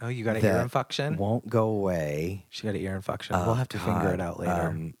infection, Oh, you got an that ear infection? won't go away. She got an ear infection. We'll have to finger God, it out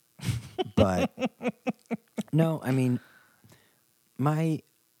later. But no, I mean, my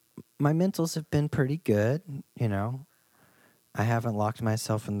my mentals have been pretty good, you know. I haven't locked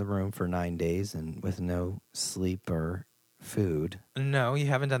myself in the room for 9 days and with no sleep or food. No, you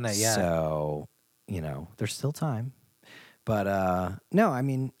haven't done that yet. So, you know, there's still time. But no, I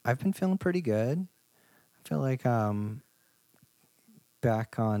mean, I've been feeling pretty good. I feel like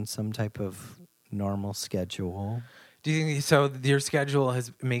back on some type of normal schedule. Do you think so? Your schedule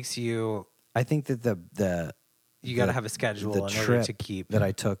makes you. I think that the You got to have a schedule the in order trip to keep. that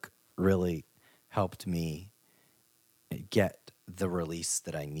I took really helped me get the release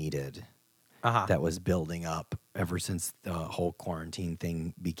that I needed. That was building up ever since the whole quarantine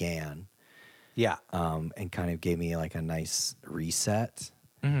thing began. Yeah. And kind of gave me like a nice reset.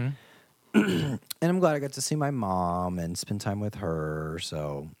 Mm-hmm. And I'm glad I got to see my mom and spend time with her.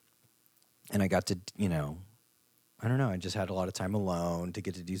 So, and I got to, you know, I don't know, I just had a lot of time alone to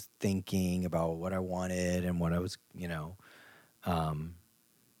get to do thinking about what I wanted and what I was, you know.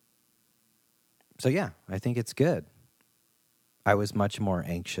 So yeah, I think it's good. I was much more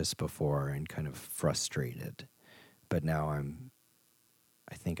anxious before and kind of frustrated, but now I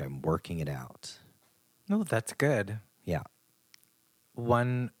think I'm working it out. No, that's good. Yeah.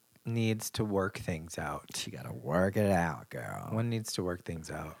 One needs to work things out. You got to work it out, girl. One needs to work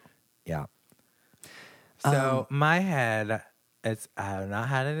things out. Yeah. So my head is, I have not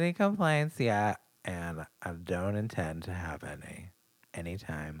had any complaints yet, and I don't intend to have any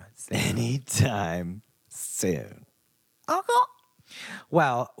anytime soon. Anytime soon.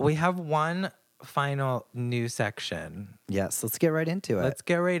 Well, we have one final new section. Yes, let's get right into it. Let's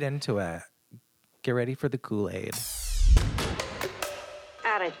get right into it. Get ready for the Kool-Aid.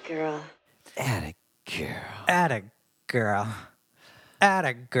 Atta girl. Atta girl. Atta girl.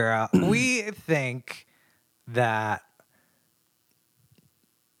 Atta girl. We think that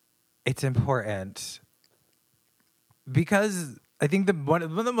it's important because I think one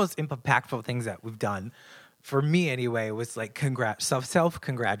of the most impactful things that we've done, for me anyway, was like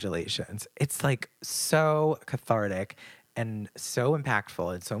self-congratulations. It's like so cathartic and so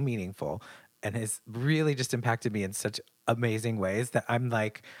impactful and so meaningful, and has really just impacted me in such amazing ways that I'm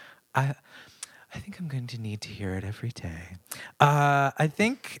like, I think I'm going to need to hear it every day. I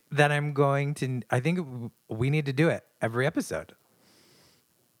think we need to do it every episode.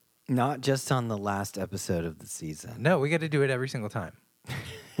 Not just on the last episode of the season. No, we got to do it every single time.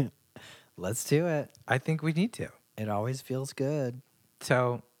 Let's do it. I think we need to. It always feels good.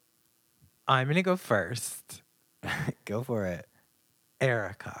 So I'm going to go first. Go for it.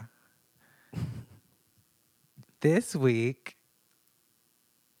 Erica. This week,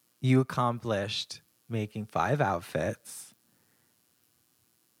 you accomplished making 5 outfits.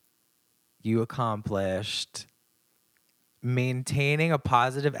 You accomplished maintaining a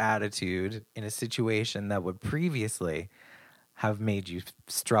positive attitude in a situation that would previously have made you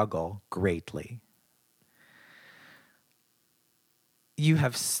struggle greatly. You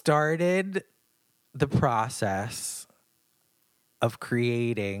have started the process of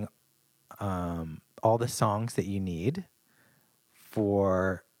creating all the songs that you need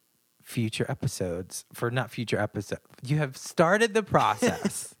for future episodes. You have started the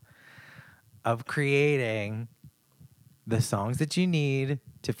process of creating the songs that you need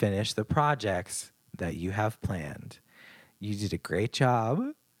to finish the projects that you have planned. You did a great job,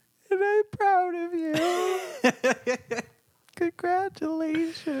 and I'm proud of you.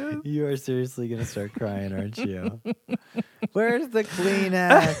 Congratulations. You are seriously going to start crying, aren't you? Where's the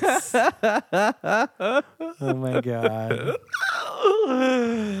Kleenex? Oh, my God.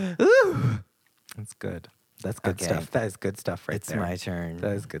 That's good. That's good Okay. stuff. That is good stuff right It's there. my turn.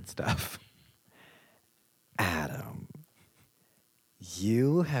 That is good stuff. Adam,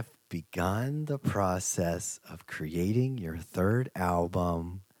 you have begun the process of creating your 3rd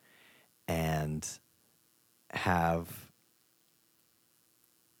album and have,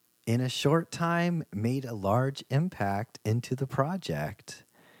 in a short time, made a large impact into the project.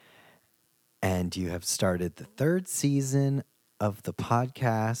 And you have started the 3rd season of the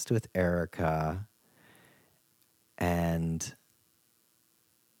podcast with Erica. And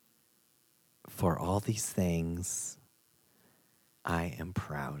for all these things, I am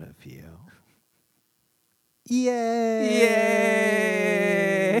proud of you. Yay!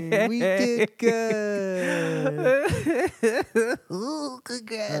 We did good. Ooh,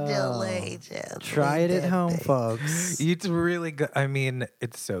 congratulations. Try it at home, folks. It's really good. I mean,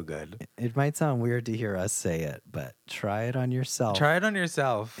 it's so good. It might sound weird to hear us say it, but try it on yourself. Try it on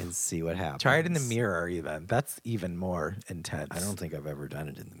yourself. and see what happens. Try it in the mirror, even. That's even more intense. I don't think I've ever done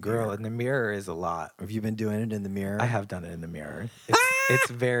it in the Girl, mirror. in the mirror is a lot. Have you been doing it in the mirror? I have done it in the mirror. It's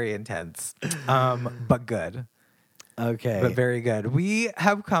very intense, but good. Okay. but very good. We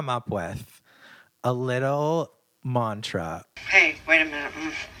have come up with a little mantra. Hey, wait a minute.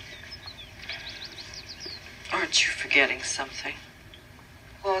 Aren't you forgetting something?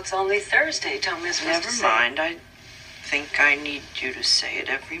 Well, it's only Thursday. Don't miss what Never mind. I think I need you to say it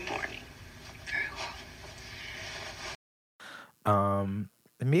every morning. Very well.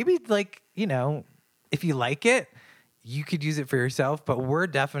 Maybe like, if you like it, you could use it for yourself, but we're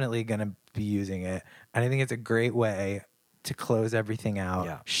definitely going to be using it. And I think it's a great way to close everything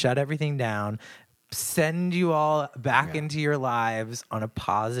out, shut everything down, send you all back into your lives on a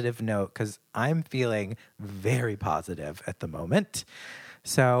positive note, because I'm feeling very positive at the moment.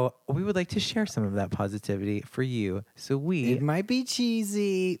 So we would like to share some of that positivity for you. So It might be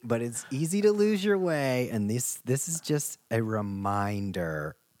cheesy, but it's easy to lose your way. And this is just a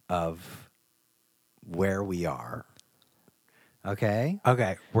reminder of where we are. Okay?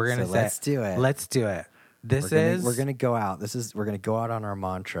 Okay, we're gonna So say, let's do it. Let's do it. We're gonna go out. We're gonna go out on our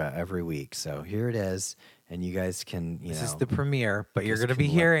mantra every week. So here it is, and you guys can This is the premiere, but you're just gonna be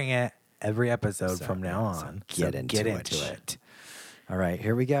can look- hearing it every episode So, from now so on. get into it. All right,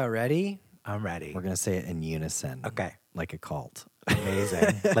 here we go. Ready? I'm ready. We're gonna say it in unison. Okay. Like a cult.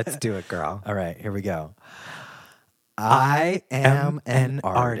 Amazing. Let's do it, girl. All right, here we go. I am an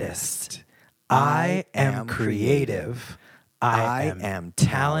artist. I am creative. I am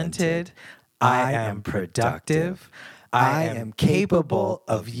talented. I am productive. I am capable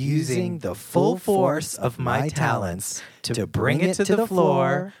of using the full force of my talents to bring it to the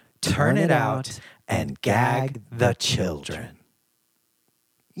floor, turn it out, and gag the children.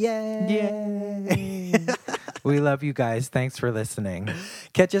 Yay! We love you guys. Thanks for listening.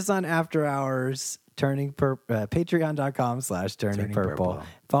 Catch us on After Hours, patreon.com/turning purple.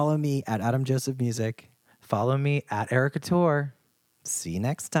 Follow me at Adam Joseph Music. Follow me at Erica Tour. See you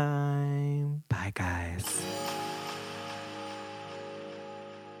next time.